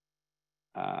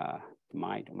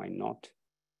 Might or might not.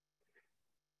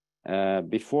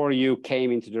 Before you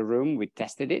came into the room, we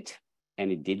tested it and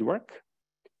it did work.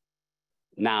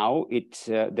 Now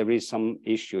there is some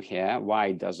issue here, why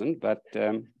it doesn't, but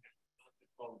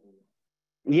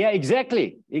yeah,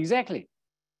 exactly.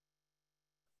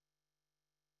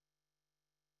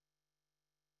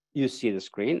 You see the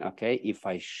screen, okay? If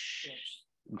I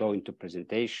go into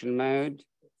presentation mode,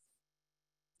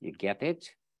 you get it.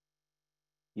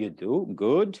 You do,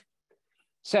 good.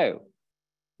 So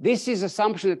this is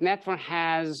assumption that network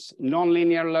has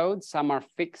nonlinear loads. Some are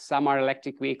fixed, some are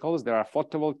electric vehicles. There are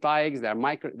photovoltaics, there are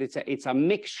micro, it's a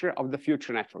mixture of the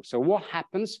future network. So what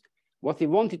happens, what we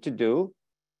wanted to do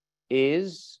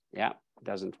is, yeah,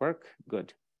 doesn't work,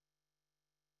 good.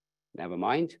 Never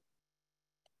mind.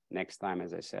 Next time,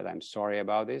 as I said, I'm sorry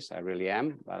about this, I really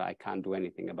am, but I can't do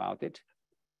anything about it.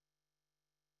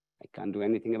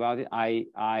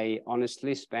 I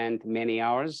honestly spent many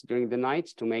hours during the night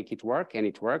to make it work, and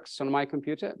it works on my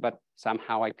computer, but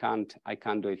somehow I can't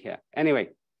do it here. Anyway,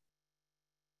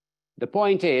 the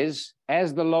point is,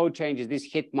 as the load changes, these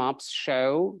heat maps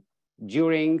show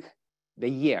during the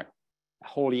year, a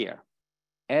whole year,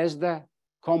 as the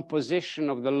composition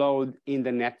of the load in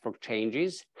the network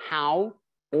changes, how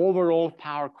overall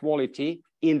power quality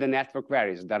in the network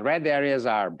varies. The red areas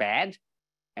are bad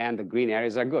and the green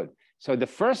areas are good. So the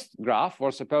first graph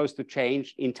was supposed to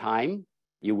change in time.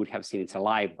 You would have seen it's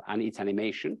alive and it's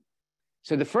animation.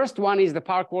 So the first one is the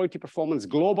power quality performance,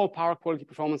 global power quality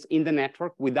performance in the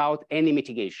network without any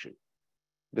mitigation.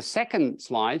 The second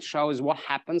slide shows what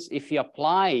happens if you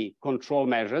apply control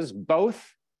measures,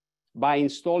 both by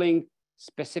installing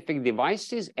specific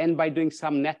devices and by doing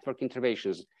some network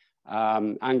interventions,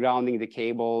 ungrounding the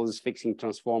cables, fixing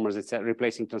transformers, etc.,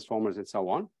 replacing transformers, and so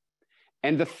on.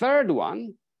 And the third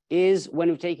one is when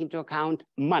you take into account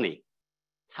money,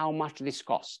 how much this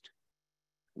cost.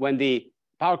 When the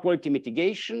power quality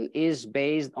mitigation is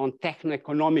based on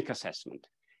techno-economic assessment.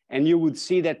 And you would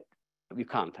see that, you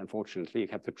can't, unfortunately, you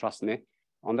have to trust me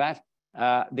on that.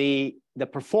 The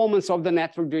performance of the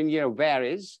network during the year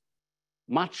varies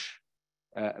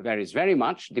very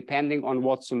much, depending on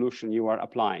what solution you are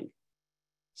applying.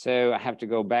 So I have to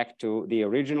go back to the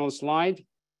original slide.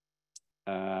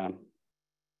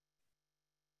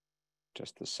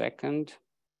 Just a second,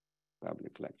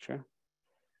 public lecture.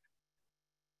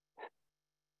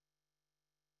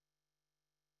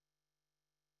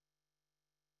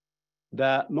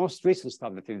 The most recent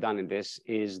stuff that we've done in this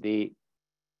is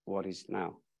what is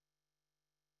now?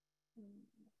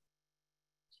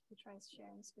 Should we try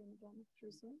sharing screen again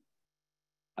through Zoom?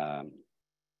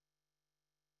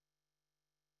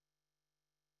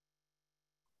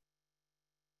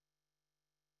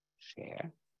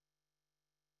 Share.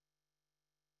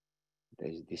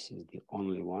 This is the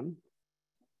only one.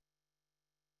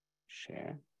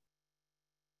 Share.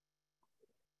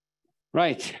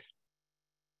 Right.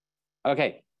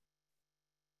 Okay.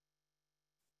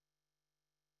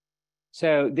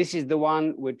 So this is the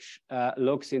one which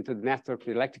looks into the network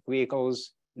with electric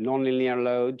vehicles, nonlinear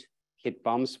load, heat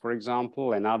pumps, for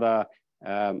example, and other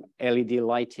LED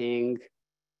lighting,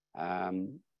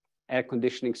 air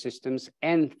conditioning systems,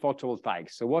 and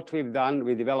photovoltaics. So what we've done,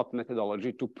 we developed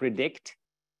methodology to predict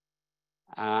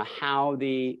how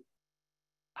the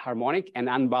harmonic and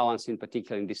unbalance, in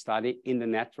particular in this study, in the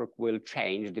network will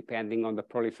change depending on the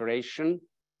proliferation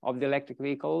of the electric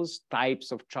vehicles,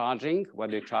 types of charging,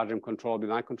 whether you charge them controllably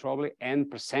or uncontrollably, and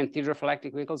percentage of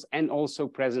electric vehicles, and also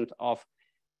presence of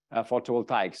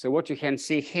photovoltaics. So what you can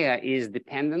see here is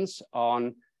dependence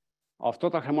of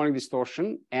total harmonic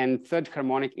distortion and third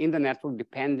harmonic in the network,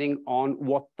 depending on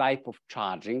what type of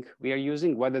charging we are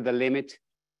using, whether the limit,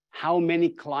 how many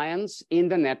clients in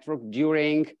the network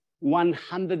during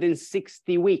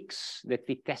 160 weeks that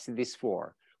we tested this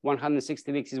for.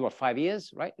 160 weeks is what, 5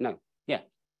 years, right? No, yeah,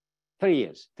 3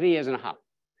 years, 3 years and a half.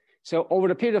 So over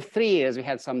the period of 3 years, we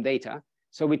had some data.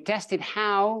 So we tested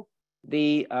how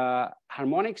the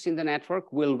harmonics in the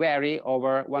network will vary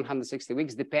over 160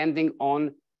 weeks, depending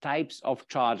on types of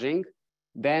charging,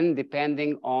 then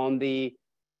depending on the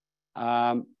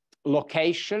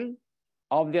location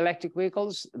of the electric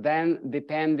vehicles, then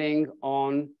depending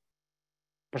on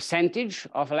percentage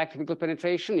of electric vehicle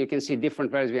penetration. You can see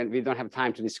different values. We don't have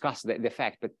time to discuss the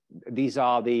effect, but these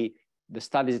are the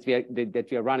studies that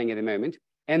we are running at the moment.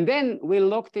 And then we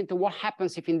looked into what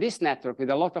happens if in this network with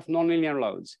a lot of nonlinear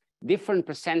loads, different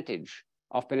percentage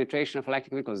of penetration of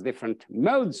electric vehicles, different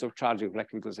modes of charging of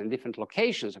electric vehicles, and different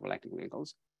locations of electric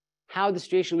vehicles, how the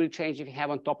situation will change if you have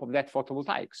on top of that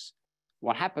photovoltaics.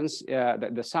 What happens,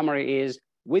 the summary is,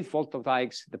 with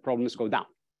photovoltaics, the problems go down.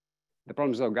 The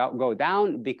problems go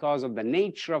down because of the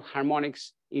nature of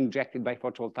harmonics injected by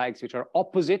photovoltaics, which are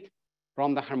opposite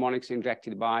from the harmonics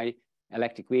injected by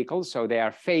electric vehicles. So they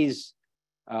are phase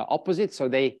opposite, so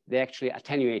they actually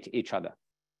attenuate each other.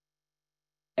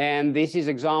 And this is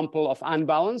example of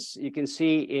unbalance. You can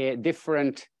see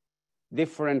different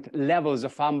levels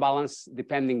of unbalance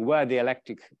depending where the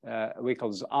electric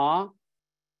vehicles are.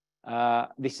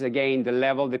 This is again the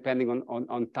level depending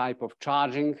on type of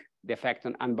charging, the effect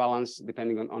on unbalance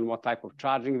depending on what type of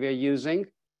charging we're using.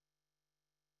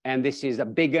 And this is a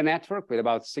bigger network with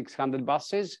about 600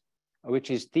 buses,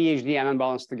 which is THD and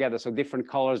unbalanced together. So different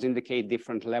colors indicate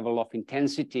different level of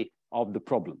intensity of the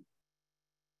problem.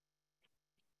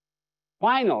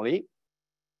 Finally,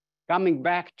 coming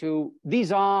back to,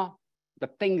 these are the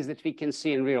things that we can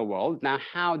see in real world. Now,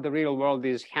 how the real world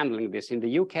is handling this. In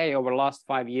the UK, over the last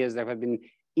 5 years, there have been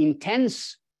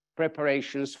intense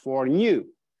preparations for new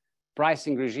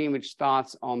pricing regime, which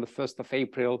starts on the 1st of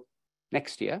April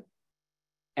next year.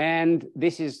 And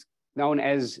this is known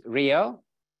as RIO,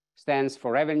 stands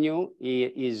for revenue,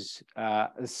 is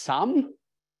sum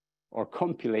or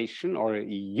compilation or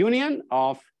union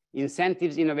of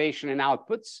incentives, innovation, and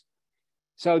outputs.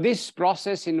 So this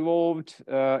process involved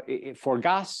for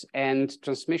gas and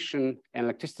transmission and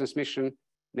electricity transmission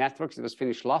networks. It was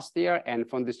finished last year, and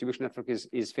phone distribution network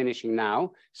is finishing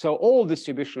now. So all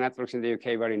distribution networks in the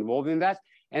UK were involved in that.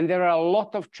 And there are a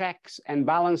lot of checks and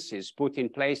balances put in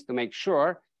place to make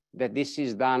sure that this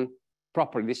is done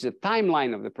properly. This is a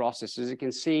timeline of the process. As you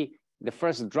can see, the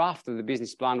first draft of the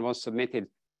business plan was submitted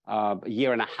a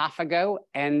year and a half ago.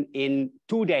 And in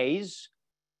 2 days,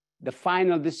 the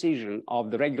final decision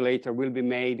of the regulator will be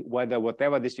made whether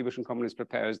whatever distribution company is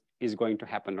proposed is going to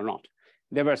happen or not.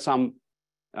 There were some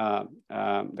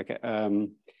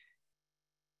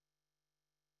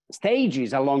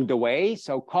stages along the way.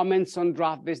 So comments on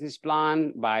draft business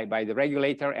plan by the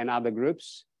regulator and other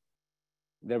groups.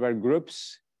 There were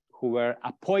groups who were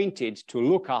appointed to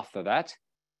look after that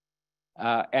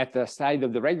at the side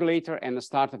of the regulator and the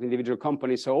start of individual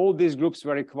companies. So all these groups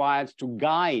were required to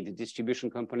guide distribution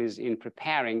companies in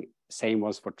preparing, same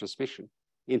was for transmission,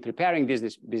 in preparing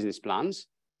business plans.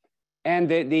 And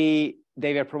they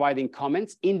were providing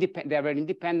comments. They were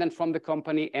independent from the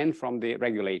company and from the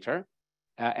regulator.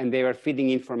 And they were feeding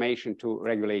information to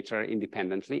regulator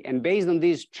independently. And based on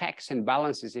these checks and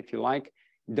balances, if you like,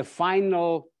 the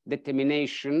final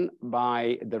determination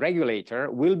by the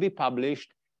regulator will be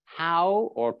published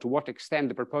how or to what extent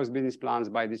the proposed business plans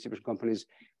by distribution companies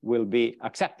will be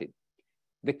accepted.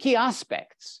 The key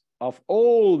aspects of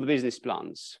all the business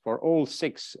plans for all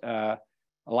 6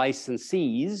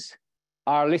 licensees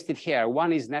are listed here.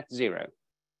 One is net zero.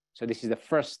 So this is the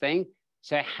first thing.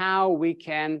 So how we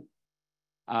can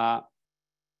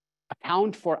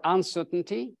account for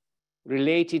uncertainty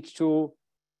related to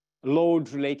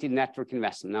load-related network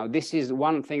investment. Now, this is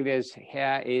one thing there's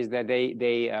here is that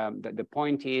the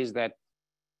point is that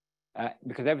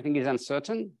because everything is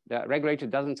uncertain, the regulator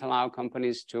doesn't allow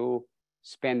companies to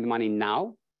spend money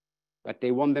now, but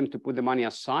they want them to put the money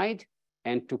aside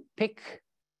and to pick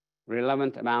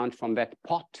relevant amount from that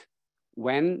pot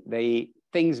when the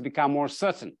things become more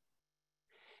certain.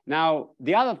 Now,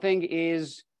 the other thing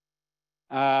is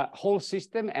whole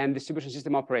system and distribution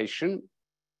system operation.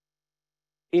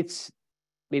 It's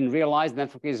been realized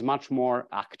network is much more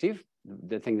active,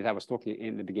 the thing that I was talking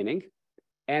in the beginning,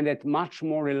 and that much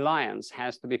more reliance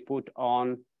has to be put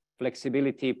on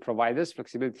flexibility providers,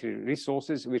 flexibility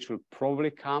resources, which will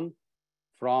probably come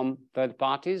from third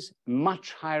parties,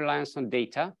 much higher reliance on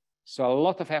data. So a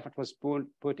lot of effort was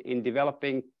put in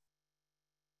developing,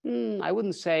 I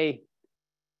wouldn't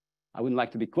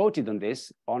like to be quoted on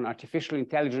this, on artificial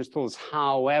intelligence tools.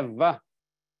 However,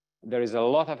 there is a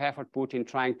lot of effort put in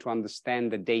trying to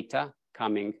understand the data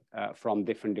coming from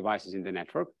different devices in the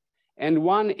network. And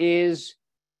one is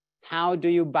how do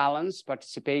you balance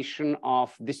participation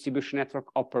of distribution network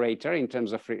operator in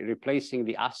terms of replacing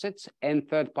the assets and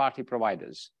third-party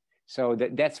providers? So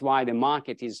that's why the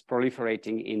market is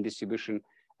proliferating in distribution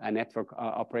network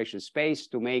operation space,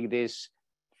 to make this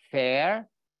fair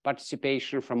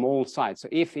participation from all sides. So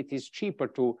if it is cheaper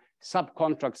to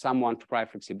subcontract someone to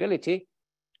provide flexibility,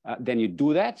 then you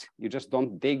do that. You just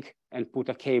don't dig and put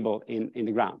a cable in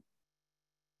the ground.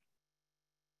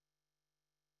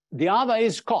 The other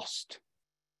is cost.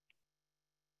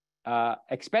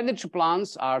 Expenditure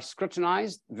plans are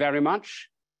scrutinized very much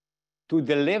to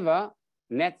deliver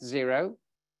net zero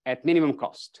at minimum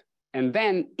cost. And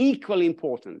then equally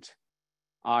important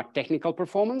are technical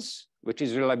performance, which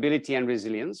is reliability and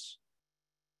resilience,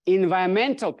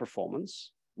 environmental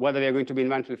performance, whether they're going to be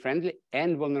environmentally friendly,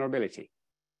 and vulnerability.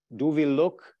 Do we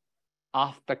look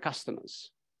after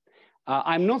customers?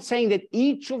 I'm not saying that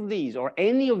each of these or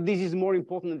any of these is more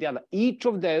important than the other. Each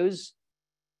of those,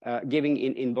 giving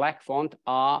in black font,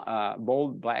 are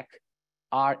bold black,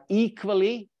 are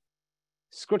equally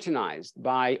scrutinized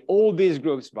by all these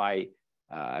groups, by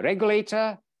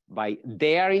regulator, by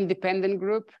their independent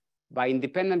group, by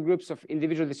independent groups of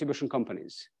individual distribution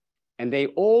companies. And they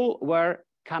all were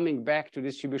coming back to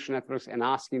distribution networks and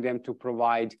asking them to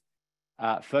provide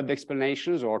further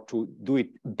explanations or to do it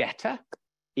better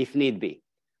if need be.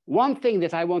 One thing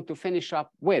that I want to finish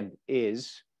up with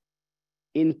is,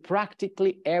 in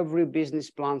practically every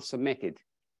business plan submitted,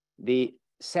 the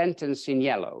sentence in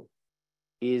yellow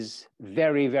is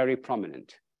very, very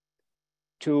prominent.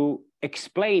 To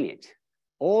explain it,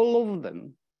 all of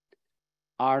them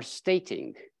are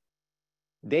stating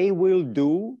they will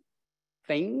do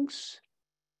things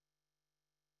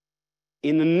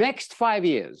in the next 5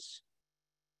 years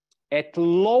at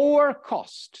lower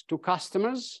cost to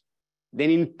customers than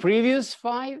in previous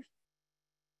 5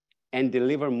 and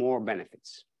deliver more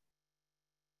benefits.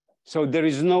 So there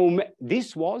is no,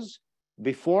 this was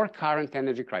before current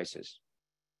energy crisis.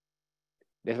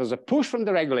 There was a push from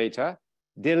the regulator,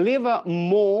 deliver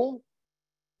more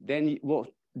than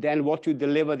what you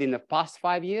delivered in the past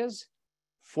 5 years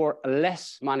for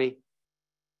less money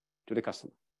to the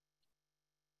customer.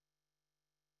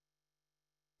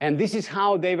 And this is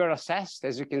how they were assessed.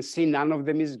 As you can see, none of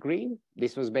them is green.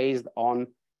 This was based on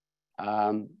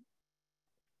a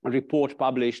report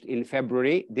published in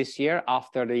February this year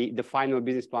after the final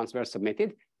business plans were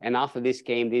submitted. And after this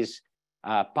came this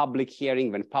public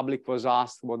hearing when public was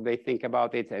asked what they think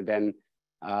about it, and then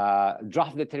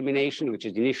draft determination, which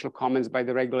is the initial comments by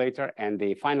the regulator, and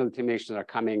the final determinations are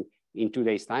coming in 2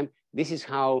 days' time. This is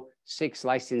how 6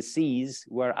 licensees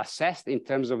were assessed in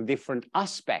terms of different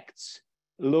aspects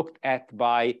looked at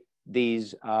by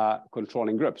these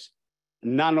controlling groups.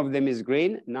 None of them is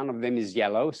green, none of them is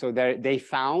yellow. So they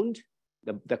found,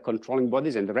 the controlling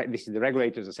bodies, and this is the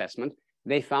regulator's assessment,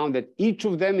 they found that each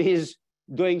of them is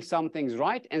doing some things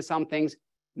right and some things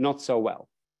not so well.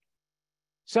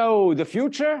 So the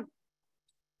future,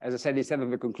 as I said instead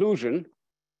of the conclusion,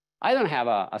 I don't have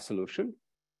a solution.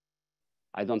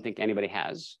 I don't think anybody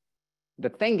has. The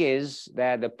thing is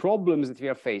that the problems that we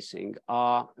are facing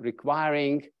are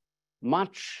requiring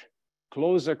much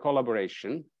closer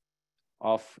collaboration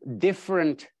of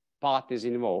different parties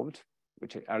involved,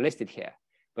 which are listed here.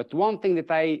 But one thing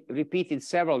that I repeated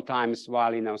several times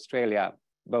while in Australia,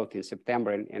 both in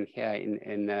September and here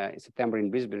in September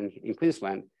in Brisbane, in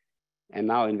Queensland, and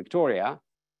now in Victoria,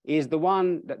 is the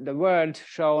one, the word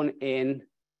shown in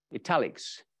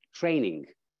italics, training.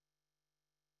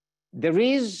 There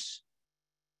is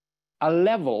a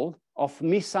level of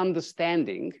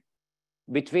misunderstanding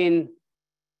between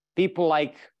people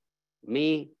like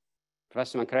me,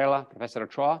 Professor Mancarella, Professor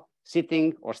Ochoa,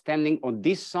 sitting or standing on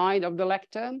this side of the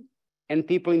lectern, and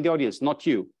people in the audience, not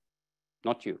you,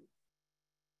 not you.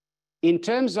 In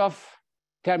terms of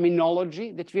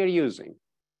terminology that we are using,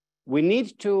 we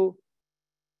need to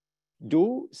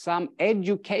do some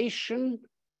education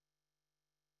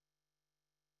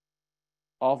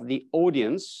of the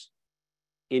audience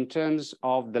in terms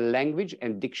of the language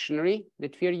and dictionary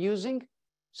that we are using,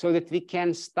 so that we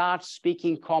can start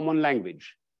speaking common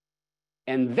language.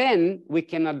 And then we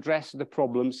can address the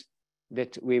problems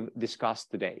that we've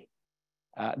discussed today.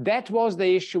 That was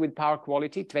the issue with power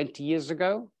quality 20 years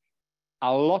ago.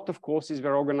 A lot of courses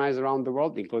were organized around the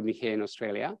world, including here in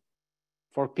Australia,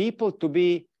 for people to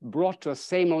be brought to a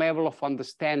same level of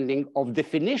understanding of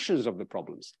definitions of the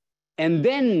problems. And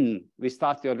then we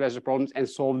start to address the problems and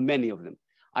solve many of them.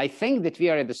 I think that we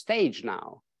are at the stage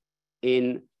now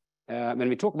in, when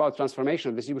we talk about transformation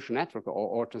of distribution network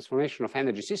or transformation of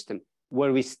energy system,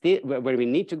 where we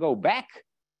need to go back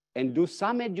and do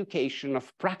some education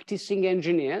of practicing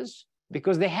engineers,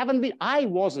 because they haven't been, I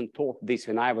wasn't taught this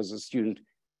when I was a student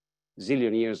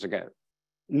zillion years ago,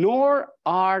 nor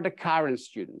are the current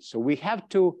students. So we have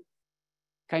to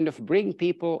kind of bring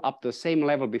people up to the same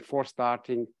level before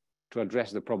starting to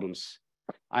address the problems.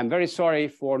 I'm very sorry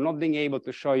for not being able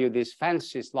to show you these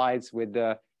fancy slides with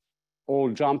the all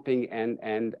jumping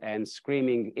and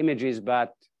screaming images,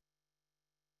 but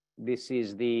this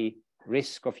is the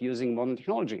risk of using modern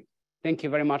technology. Thank you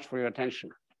very much for your attention.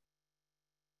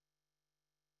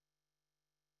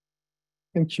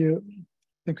 Thank you.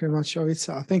 Thank you very much,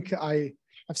 Jovica. I think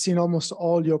I've seen almost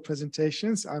all your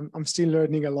presentations. I'm still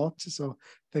learning a lot, so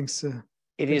thanks.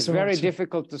 It is so very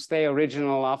difficult to stay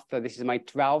original after this is my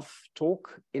 12th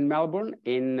talk in Melbourne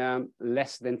in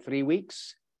less than 3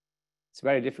 weeks. It's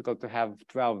very difficult to have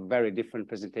 12 very different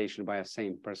presentations by the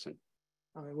same person.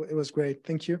 It was great.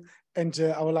 Thank you. And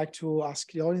I would like to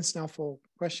ask the audience now for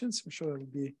questions. I'm sure there will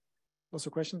be lots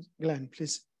of questions. Glenn,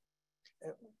 please.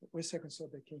 Wait a second so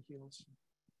they can hear also.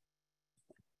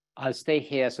 I'll stay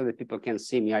here so that people can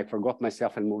see me. I forgot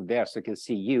myself and moved there so I can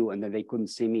see you, and then they couldn't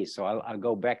see me. So I'll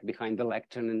go back behind the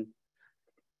lectern, and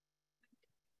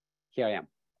here I am.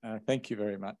 Thank you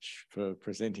very much for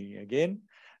presenting again.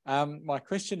 My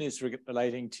question is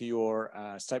relating to your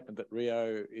statement that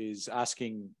Rio is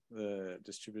asking the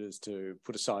distributors to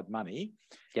put aside money.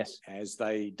 Yes. As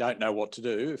they don't know what to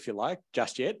do, if you like,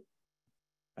 just yet.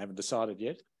 They haven't decided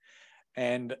yet.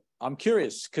 And I'm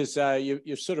curious because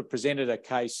you've sort of presented a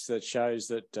case that shows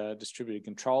that distributed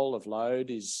control of load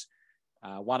is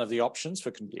one of the options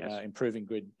for improving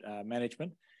grid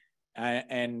management.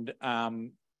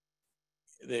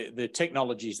 The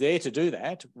technology is there to do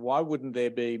that. Why wouldn't there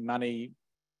be money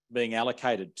being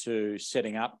allocated to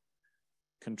setting up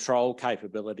control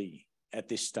capability at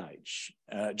this stage,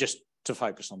 just to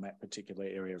focus on that particular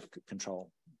area of control?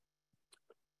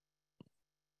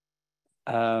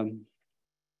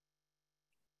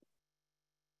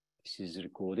 This is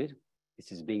recorded.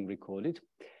 This is being recorded.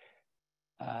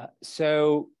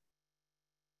 So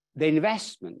the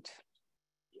investment,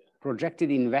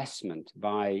 projected investment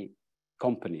by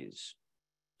companies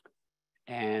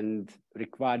and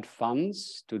required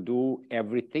funds to do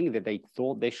everything that they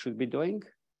thought they should be doing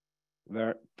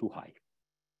were too high.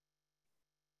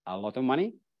 A lot of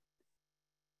money.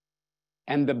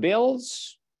 And the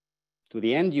bills to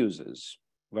the end users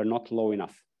were not low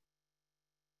enough.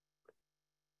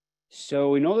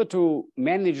 So in order to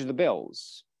manage the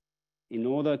bills, in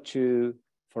order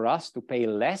for us to pay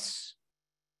less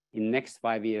in the next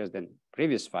 5 years than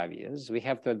previous 5 years, we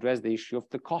have to address the issue of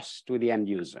the cost to the end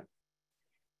user.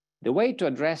 The way to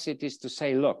address it is to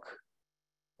say, look,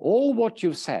 all what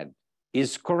you've said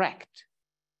is correct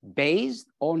based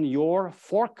on your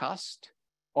forecast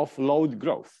of load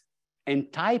growth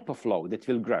and type of load that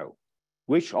will grow,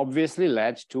 which obviously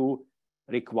led to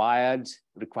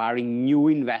requiring new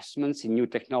investments in new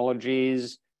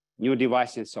technologies, new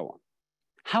devices, and so on.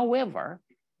 However,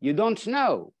 you don't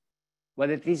know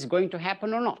whether it is going to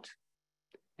happen or not.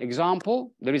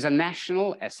 Example, there is a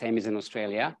national, same as in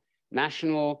Australia,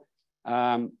 national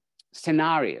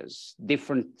scenarios,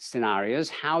 different scenarios,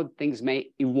 how things may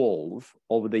evolve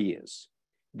over the years.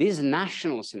 These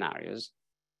national scenarios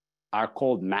are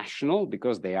called national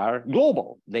because they are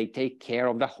global. They take care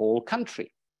of the whole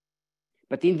country.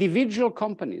 But individual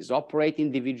companies operate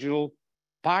individual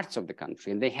parts of the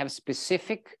country, and they have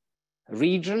specific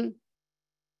region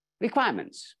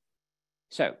requirements.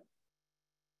 So,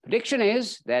 prediction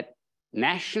is that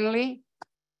nationally,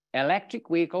 electric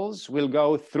vehicles will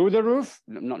go through the roof,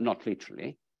 not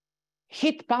literally.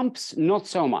 Heat pumps, not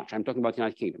so much. I'm talking about the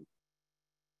United Kingdom.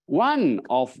 One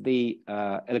of the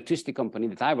electricity company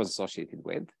that I was associated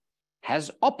with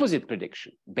has opposite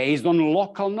prediction based on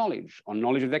local knowledge, on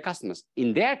knowledge of their customers.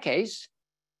 In their case,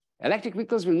 electric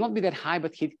vehicles will not be that high,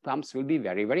 but heat pumps will be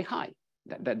very, very high.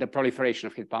 The proliferation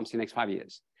of heat pumps in the next 5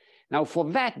 years. Now, for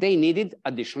that, they needed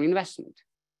additional investment.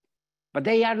 But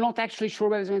they are not actually sure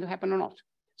whether it's going to happen or not.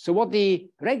 So what the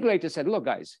regulator said, look,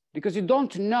 guys, because you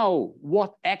don't know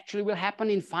what actually will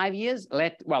happen in 5 years,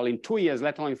 in 2 years,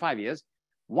 let alone in 5 years,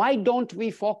 why don't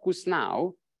we focus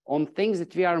now on things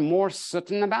that we are more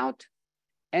certain about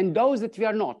and those that we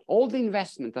are not? All the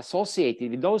investment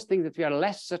associated with those things that we are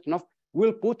less certain of,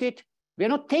 we'll put it, we're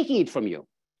not taking it from you.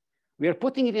 We are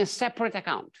putting it in a separate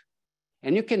account.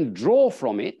 And you can draw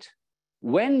from it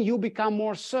when you become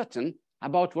more certain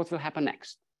about what will happen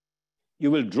next.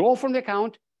 You will draw from the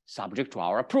account subject to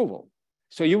our approval.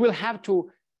 So you will have to,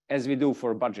 as we do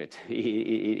for a budget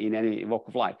in any walk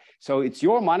of life. So it's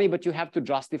your money, but you have to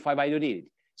justify why you need it.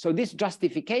 So this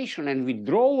justification and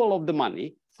withdrawal of the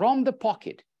money from the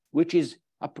pocket which is,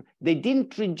 they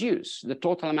didn't reduce the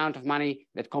total amount of money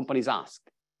that companies asked.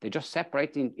 They just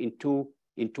separate into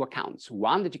accounts,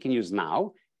 one that you can use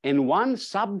now and one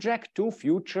subject to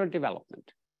future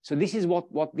development. So this is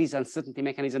what this uncertainty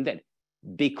mechanism did.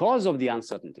 Because of the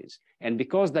uncertainties and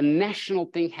because the national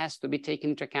thing has to be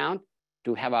taken into account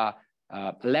to have a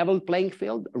level playing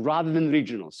field rather than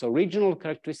regional. So regional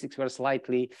characteristics were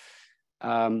slightly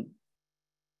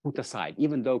put aside,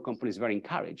 even though companies were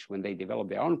encouraged when they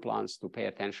developed their own plans to pay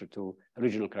attention to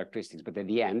regional characteristics. But at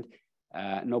the end,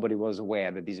 nobody was aware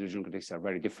that these regional characteristics are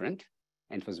very different,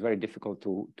 and it was very difficult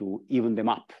to even them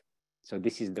up. So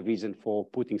this is the reason for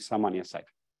putting some money aside.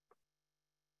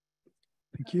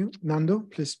 Thank you. Nando,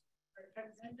 please.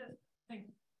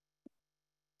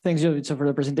 Thanks, Jovica, for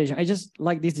the presentation. I just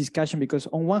like this discussion because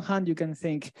on one hand, you can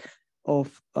think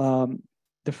of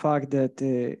the fact that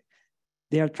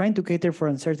they are trying to cater for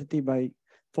uncertainty by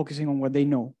focusing on what they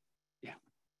know. Yeah.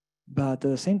 But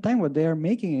at the same time, what they are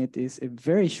making it is a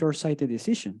very short-sighted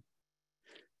decision.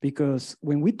 Because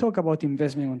when we talk about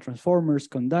investment on transformers,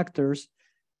 conductors,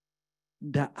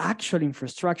 the actual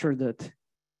infrastructure that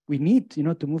we need,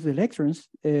 to move the electrons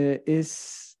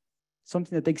is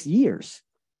something that takes years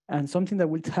and something that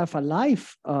will have a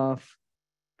life of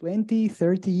 20,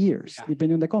 30 years,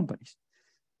 depending on the companies.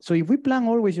 So if we plan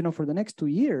always, for the next 2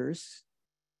 years,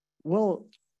 well,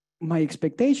 my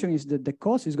expectation is that the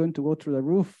cost is going to go through the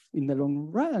roof in the long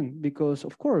run, because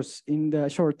of course, in the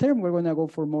short term, we're going to go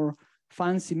for more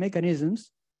fancy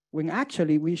mechanisms when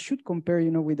actually we should compare,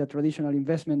 with the traditional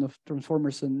investment of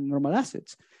transformers and normal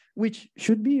assets, which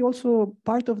should be also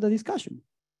part of the discussion.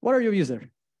 What are your views there?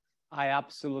 I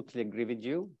absolutely agree with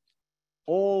you.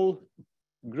 All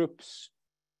groups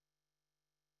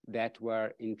that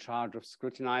were in charge of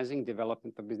scrutinizing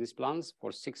development of business plans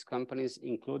for 6 companies,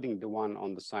 including the one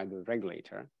on the side of the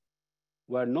regulator,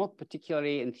 were not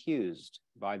particularly enthused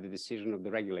by the decision of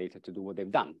the regulator to do what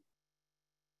they've done.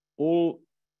 All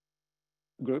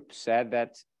groups said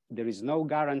that there is no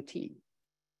guarantee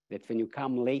that when you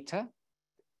come later,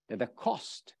 that the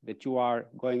cost that you are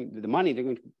going, the money they're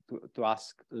going to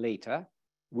ask later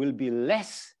will be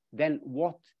less than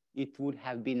what it would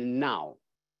have been now.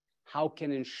 How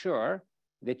can ensure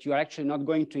that you are actually not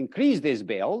going to increase these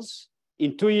bills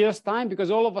in 2 years' time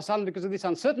because all of a sudden, because of these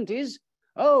uncertainties,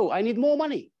 oh, I need more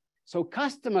money. So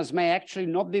customers may actually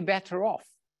not be better off.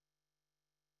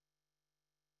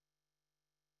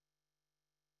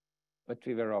 But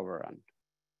we were overrun.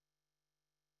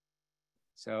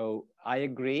 So I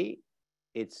agree,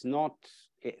 it's not,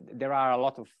 there are a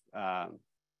lot of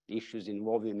issues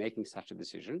involved in making such a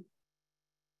decision.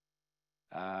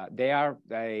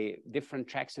 Different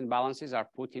checks and balances are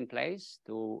put in place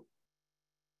to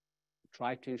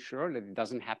try to ensure that it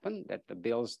doesn't happen, that the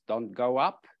bills don't go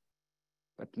up.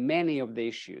 But many of the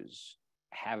issues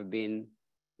have been,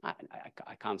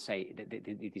 I can't say that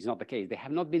it is not the case. They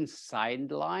have not been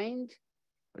sidelined,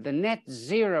 but the net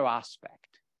zero aspect,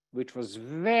 which was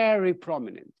very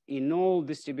prominent in all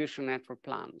distribution network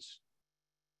plans,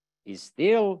 is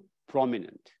still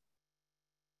prominent.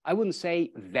 I wouldn't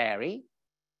say very,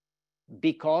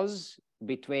 because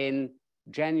between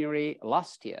January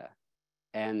last year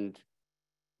and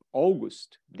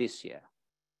August this year,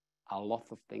 a lot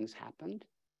of things happened,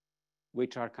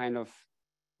 which are kind of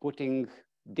putting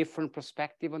different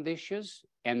perspective on the issues.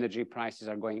 Energy prices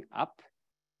are going up.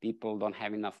 People don't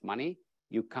have enough money.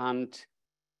 You can't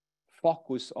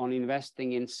focus on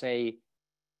investing in, say,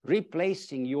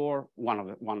 replacing your, one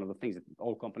of the things that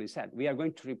all companies said, we are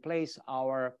going to replace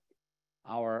our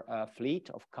fleet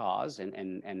of cars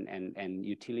and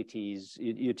utility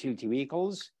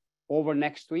vehicles over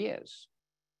next 2 years.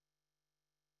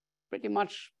 Pretty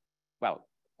much, well,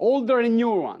 older and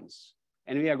newer ones,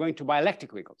 and we are going to buy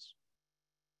electric vehicles.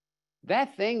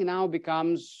 That thing now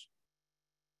becomes,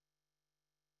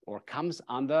 or comes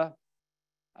under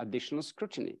additional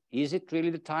scrutiny. Is it really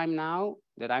the time now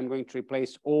that I'm going to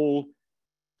replace all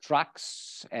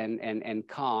trucks and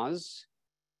cars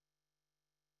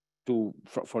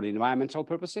for the environmental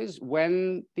purposes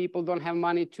when people don't have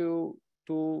money to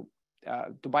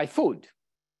buy food?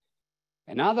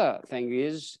 Another thing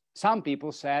is, some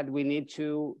people said we need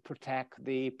to protect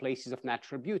the places of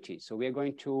natural beauty. So we are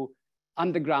going to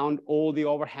underground all the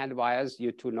overhead wires.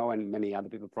 You two know, and many other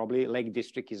people probably, Lake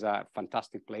District is a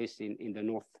fantastic place in the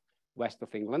northwest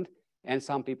of England. And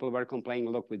some people were complaining,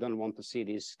 look, we don't want to see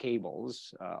these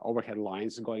cables, overhead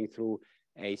lines going through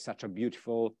such a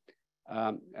beautiful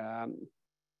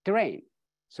terrain.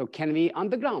 So can we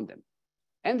underground them?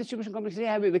 And the distribution companies say,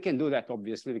 yeah, we can do that,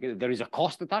 obviously, because there is a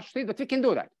cost attached to it, but we can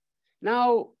do that.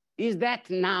 Now, is that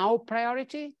now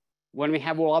priority? when we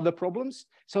have all other problems.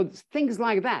 So things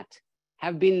like that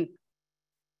have been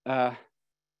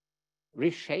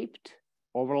reshaped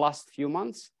over the last few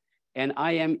months. And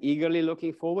I am eagerly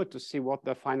looking forward to see what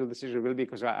the final decision will be,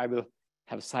 because I will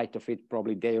have sight of it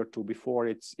probably a day or two before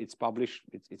it's published,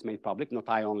 it's made public, not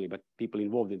I only, but people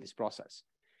involved in this process.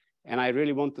 And I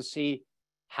really want to see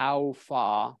how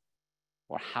far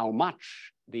or how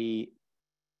much the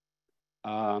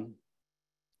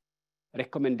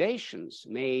recommendations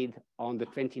made on the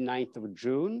 29th of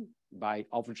June by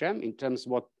Ofgem in terms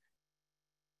of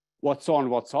what's on,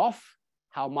 what's off,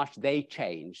 how much they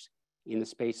changed in the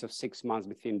space of 6 months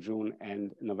between June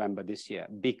and November this year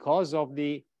because of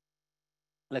the,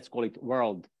 let's call it,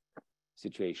 world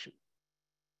situation.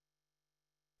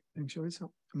 Thanks, Jovica.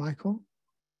 Michael,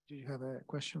 do you have a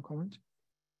question or comment?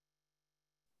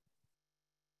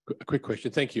 A quick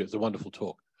question. Thank you. It's a wonderful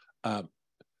talk.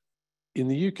 In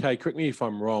the UK, correct me if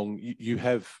I'm wrong, you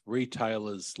have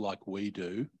retailers like we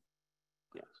do,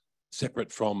 yes,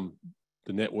 separate from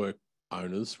the network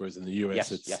owners, whereas in the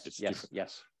US, it's different.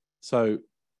 Yes. So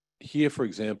here, for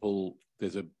example,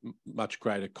 there's a much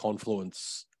greater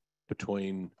confluence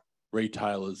between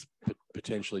retailers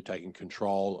potentially taking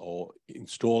control or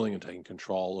installing and taking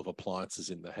control of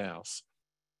appliances in the house,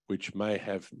 which may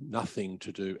have nothing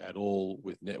to do at all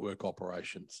with network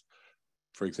operations.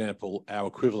 For example, our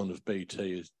equivalent of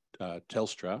BT is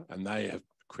Telstra, and they have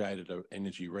created an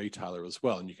energy retailer as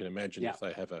well. And you can imagine if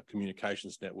they have a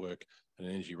communications network and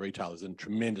an energy retailer, there's a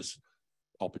tremendous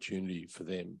opportunity for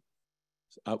them.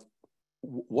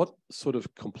 What sort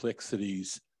of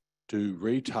complexities do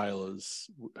retailers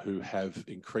who have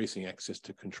increasing access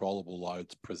to controllable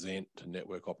loads present to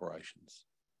network operations?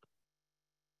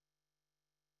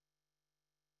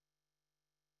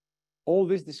 All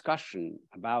this discussion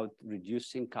about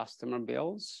reducing customer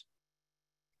bills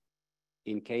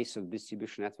in case of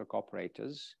distribution network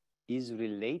operators is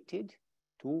related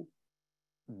to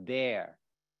their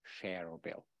share of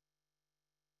bill.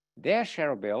 Their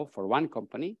share of bill for one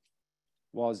company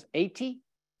was £80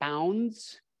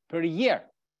 per year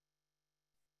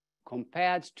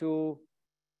compared to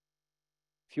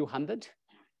a few hundred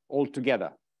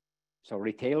altogether. So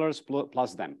retailers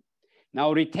plus them.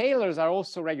 Now, retailers are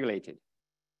also regulated.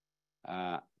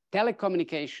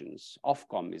 Telecommunications,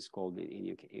 Ofcom is called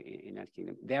in United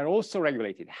Kingdom, they're also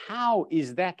regulated. How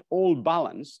is that all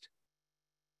balanced?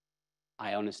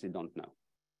 I honestly don't know.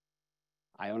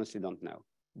 I honestly don't know.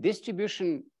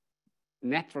 Distribution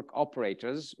network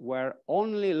operators were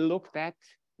only looked at,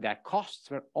 their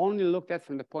costs were only looked at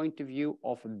from the point of view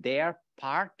of their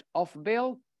part of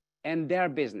bill and their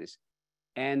business.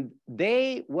 And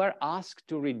they were asked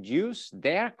to reduce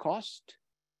their cost,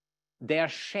 their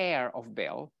share of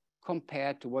bill,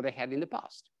 compared to what they had in the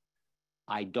past.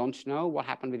 I don't know what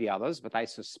happened with the others, but I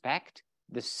suspect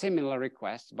the similar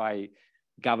requests by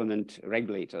government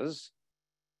regulators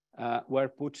were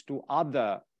put to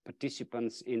other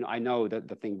participants in, I know that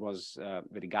the thing was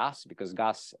with gas, because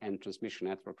gas and transmission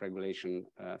network regulation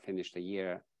finished a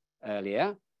year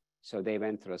earlier. So they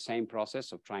went through the same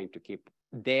process of trying to keep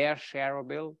their share of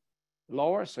bill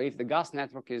lower. So if the gas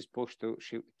network is pushed to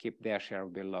keep their share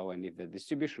of bill low, and if the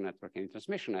distribution network and the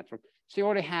transmission network, so you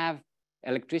already have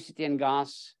electricity and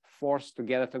gas forced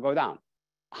together to go down.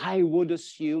 I would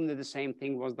assume that the same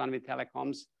thing was done with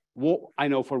telecoms. I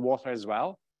know for water as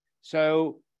well.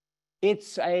 So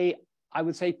it's a, I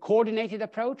would say, coordinated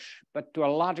approach, but to a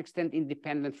large extent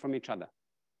independent from each other.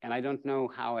 And I don't know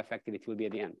how effective it will be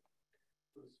at the end.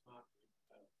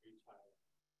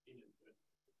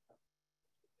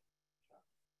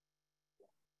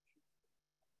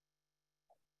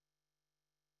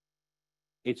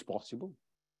 It's possible.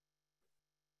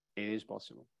 It is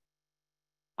possible.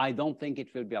 I don't think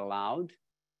it will be allowed,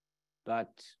 but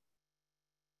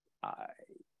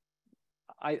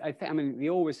I mean, we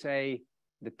always say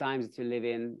the times that you live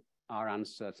in are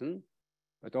uncertain,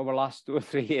 but over the last 2 or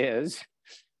 3 years,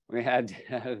 we had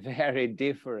a very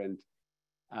different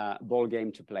ball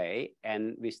game to play,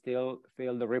 and we still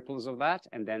feel the ripples of that.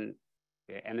 And then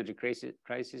the energy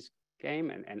crisis came,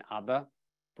 and other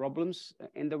problems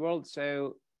in the world.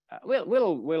 So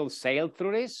we'll sail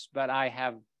through this, but I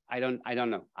don't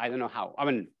know. I don't know how. I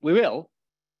mean, we will,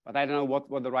 but I don't know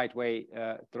what the right way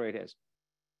through it is.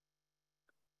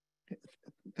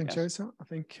 Thanks, Jovica. I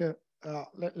think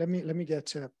let me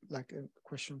get like a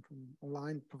question from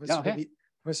online.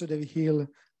 Professor David Hill,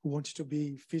 who wanted to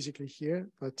be physically here,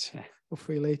 but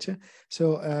hopefully later.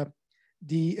 So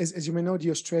as you may know,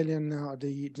 the Australian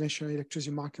the national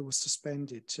electricity market was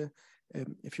suspended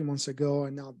a few months ago,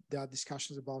 and now there are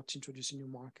discussions about introducing new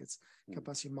markets,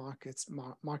 capacity markets,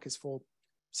 markets for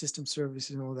system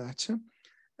services and all that.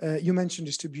 You mentioned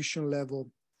distribution level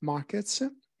markets.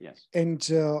 Yes. And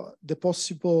the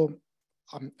possible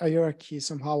hierarchy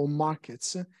somehow on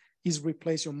markets is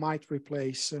replace or might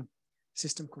replace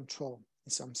system control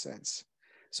in some sense.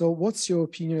 So what's your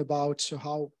opinion about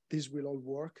how this will all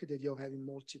work, the idea of having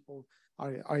multiple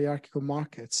hierarchical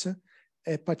markets,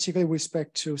 particularly with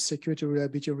respect to security,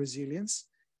 reliability, and resilience?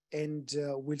 And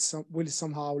will it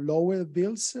somehow lower the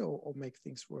bills or make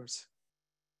things worse?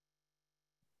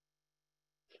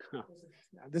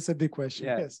 That's a big question.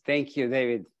 Yeah, yes. Thank you,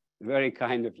 David. Very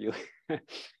kind of you.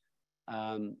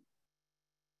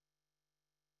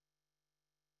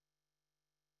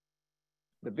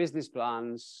 The business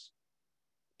plans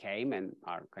came and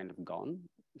are kind of gone.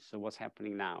 So what's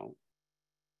happening now?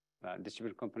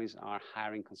 Distributor companies are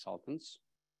hiring consultants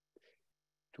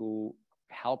to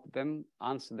help them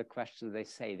answer the questions they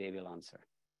say they will answer,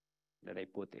 that they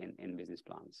put in business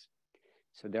plans.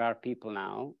 So there are people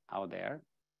now out there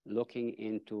looking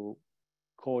into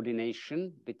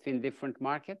coordination between different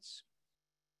markets,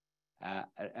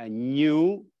 a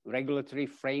new regulatory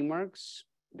frameworks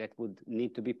that would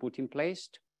need to be put in place,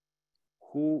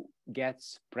 who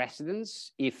gets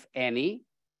precedence, if any,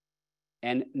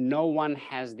 and no one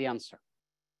has the answer.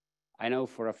 I know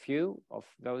for a few of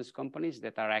those companies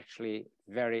that are actually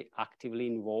very actively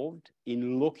involved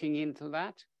in looking into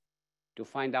that to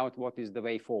find out what is the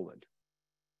way forward.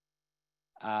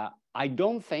 I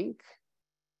don't think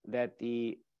that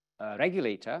the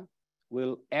regulator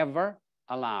will ever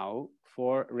allow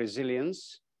for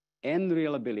resilience and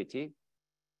reliability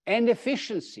and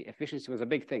efficiency. Efficiency was a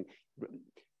big thing.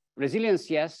 Resilience,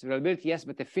 yes. Reliability, yes.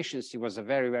 But efficiency was a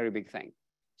very, very big thing.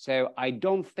 So I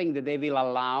don't think that they will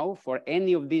allow for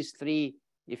any of these three,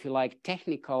 if you like,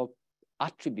 technical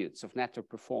attributes of network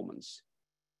performance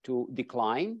to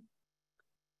decline.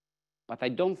 But I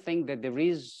don't think that there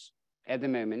is, at the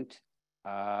moment,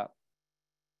 a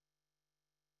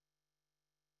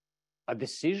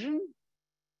decision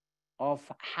of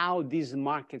how these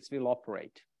markets will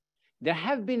operate. There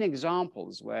have been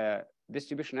examples where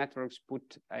distribution networks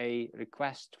put a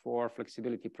request for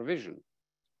flexibility provision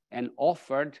and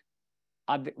offered,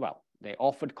 they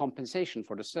offered compensation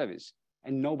for the service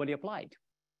and nobody applied.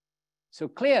 So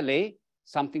clearly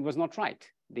something was not right.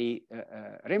 The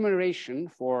remuneration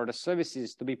for the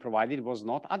services to be provided was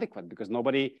not adequate because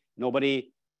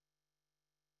nobody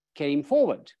came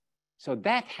forward. So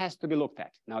that has to be looked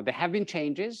at. Now, there have been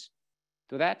changes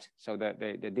to that. So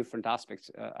the different aspects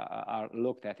are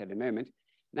looked at the moment.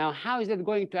 Now, how is it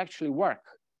going to actually work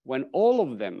when all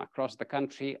of them across the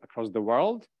country, across the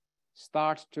world,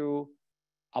 start to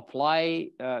apply,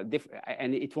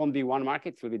 and it won't be one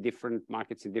market, it will be different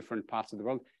markets in different parts of the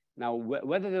world. Now,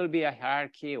 whether there will be a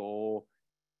hierarchy or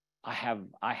I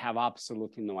have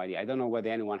absolutely no idea. I don't know whether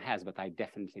anyone has, but I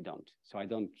definitely don't. So I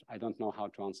don't know how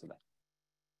to answer that.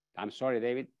 I'm sorry,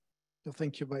 David. No,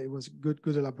 thank you, but it was good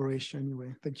elaboration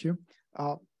anyway. Thank you.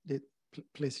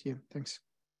 Please, here. Thanks.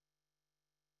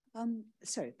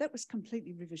 So that was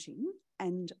completely riveting,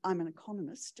 and I'm an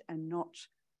economist and not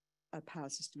a power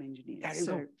system engineer.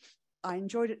 So I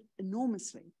enjoyed it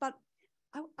enormously. But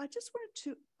I just wanted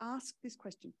to ask this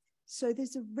question. So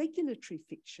there's a regulatory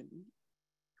fiction,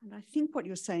 and I think what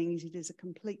you're saying is it is a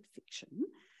complete fiction,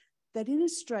 that in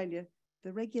Australia,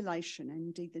 the regulation and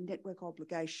indeed the network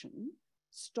obligation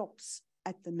stops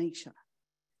at the meter.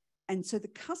 And so the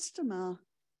customer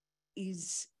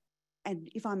is, and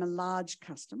if I'm a large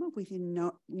customer within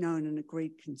known and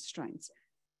agreed constraints,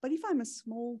 but if I'm a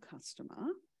small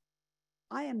customer,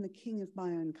 I am the king of my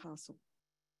own castle.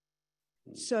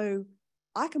 So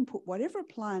I can put whatever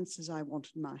appliances I want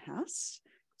in my house,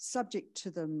 subject to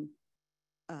them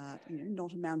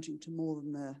not amounting to more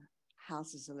than the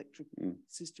house's electric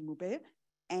system will bear,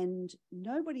 and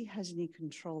nobody has any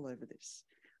control over this.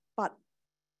 But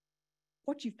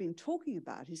what you've been talking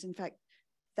about is, in fact,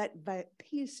 that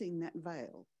piercing that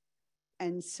veil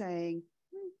and saying,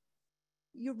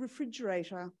 your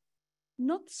refrigerator,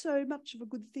 not so much of a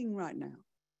good thing right now.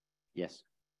 Yes.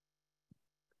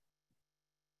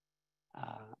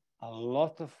 A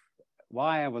lot of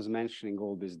why I was mentioning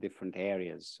all these different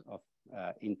areas of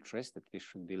interest that we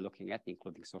should be looking at,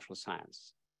 including social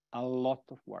science. A lot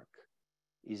of work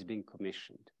is being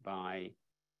commissioned by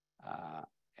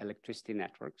electricity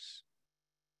networks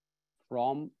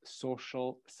from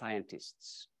social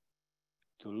scientists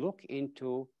to look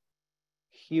into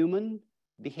human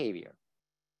behavior,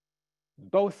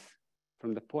 both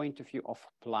from the point of view of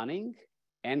planning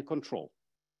and control,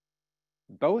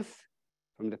 both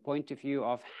from the point of view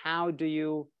of how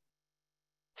do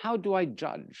I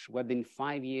judge whether in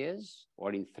 5 years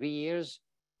or in 3 years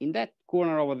in that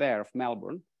corner over there of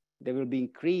Melbourne, there will be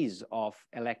increase of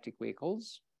electric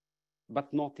vehicles,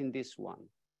 but not in this one.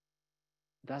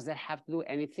 Does that have to do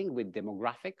anything with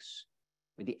demographics,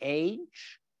 with the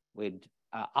age, with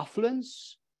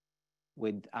affluence,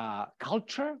 with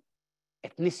culture,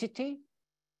 ethnicity?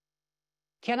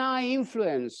 Can I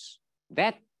influence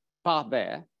that part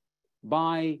there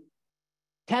by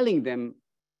telling them,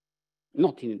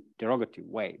 not in a derogative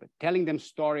way, but telling them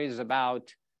stories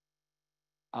about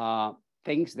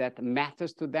things that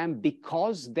matters to them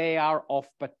because they are of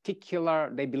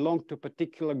particular, they belong to a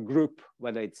particular group,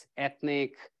 whether it's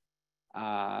ethnic,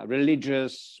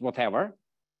 religious, whatever.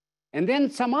 And then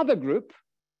some other group,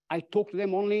 I talk to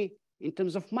them only in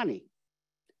terms of money.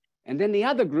 And then the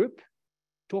other group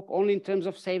talk only in terms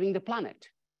of saving the planet.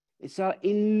 It's an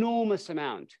enormous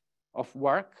amount of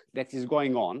work that is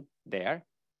going on there.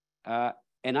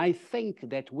 And I think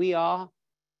that we are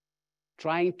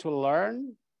trying to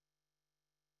learn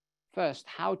first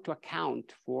how to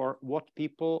account for what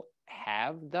people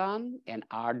have done and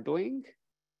are doing,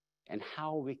 and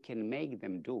how we can make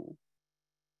them do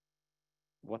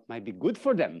what might be good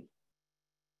for them.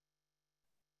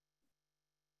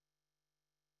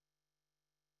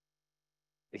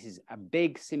 This is a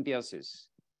big symbiosis.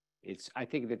 I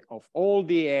think that of all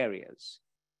the areas,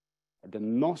 the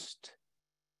most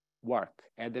work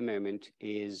at the moment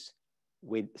is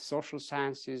with social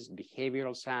sciences,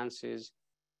 behavioral sciences,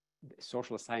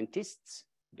 social scientists,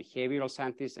 behavioral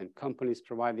scientists, and companies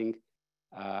providing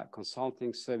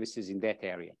consulting services in that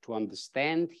area to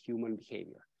understand human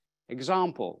behavior.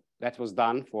 Example, that was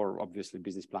done for obviously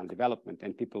business plan development,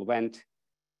 and people went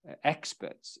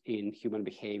experts in human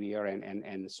behavior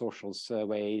and social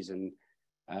surveys, and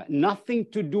nothing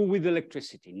to do with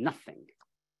electricity, nothing.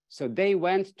 So they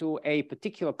went to a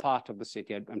particular part of the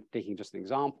city, I'm taking just an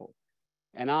example,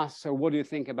 and asked, so what do you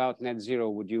think about net zero?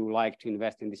 Would you like to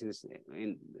invest in this?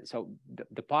 So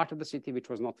the part of the city which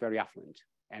was not very affluent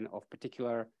and of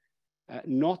particular,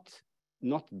 not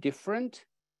different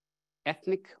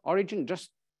ethnic origin, just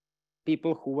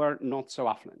people who were not so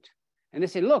affluent. And they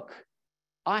said, look,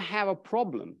 I have a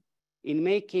problem in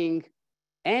making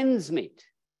ends meet.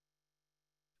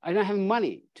 I don't have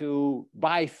money to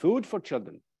buy food for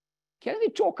children. Can we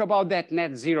talk about that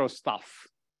net zero stuff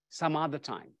some other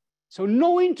time? So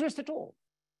no interest at all.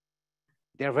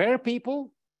 There were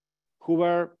people who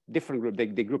were different group, they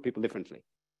group people differently.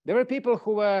 There were people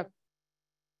who were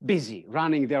busy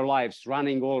running their lives,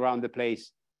 running all around the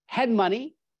place, had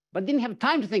money, but didn't have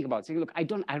time to think about it. Saying, look,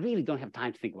 I really don't have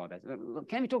time to think about that.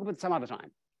 Can we talk about it some other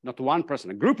time? Not one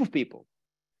person, a group of people.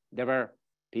 There were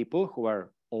people who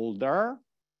were older,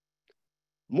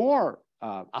 more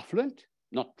affluent,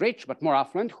 not rich, but more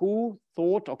affluent, who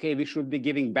thought, okay, we should be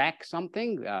giving back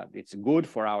something. It's good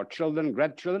for our children,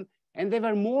 grandchildren. And they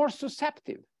were more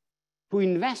susceptible to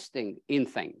investing in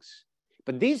things.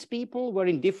 But these people were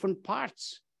in different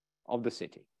parts of the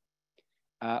city.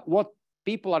 What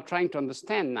people are trying to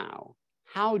understand now,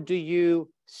 how do you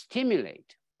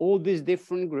stimulate all these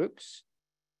different groups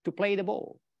to play the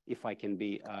ball, if I can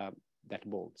be that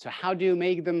bold? So how do you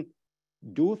make them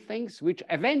do things which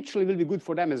eventually will be good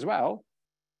for them as well,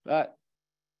 but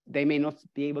they may not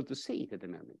be able to see it at the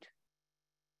moment?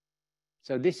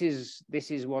 So this is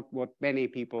what many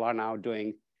people are now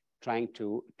doing, trying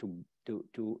to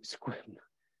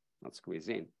not squeeze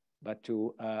in, but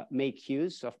to make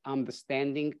use of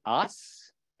understanding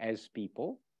us as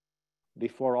people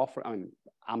before offering. I mean,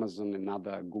 Amazon and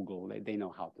other Google, they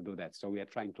know how to do that. So we are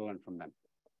trying to learn from them.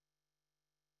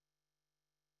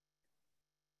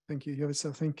 Thank you, Jovica.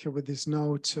 I think with this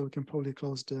note, we can probably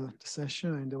close the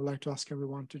session. And I would like to ask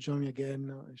everyone to join me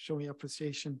again, showing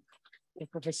appreciation for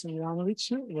Professor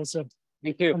Milanović. It was a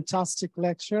fantastic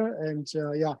lecture. And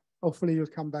yeah, hopefully you'll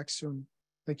come back soon.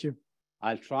 Thank you.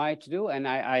 I'll try to do. And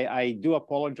I do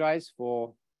apologize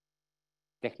for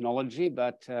technology,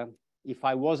 but if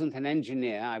I wasn't an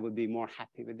engineer, I would be more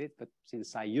happy with it. But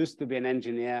since I used to be an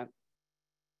engineer,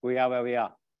 we are where we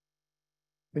are.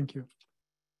 Thank you.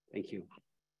 Thank you.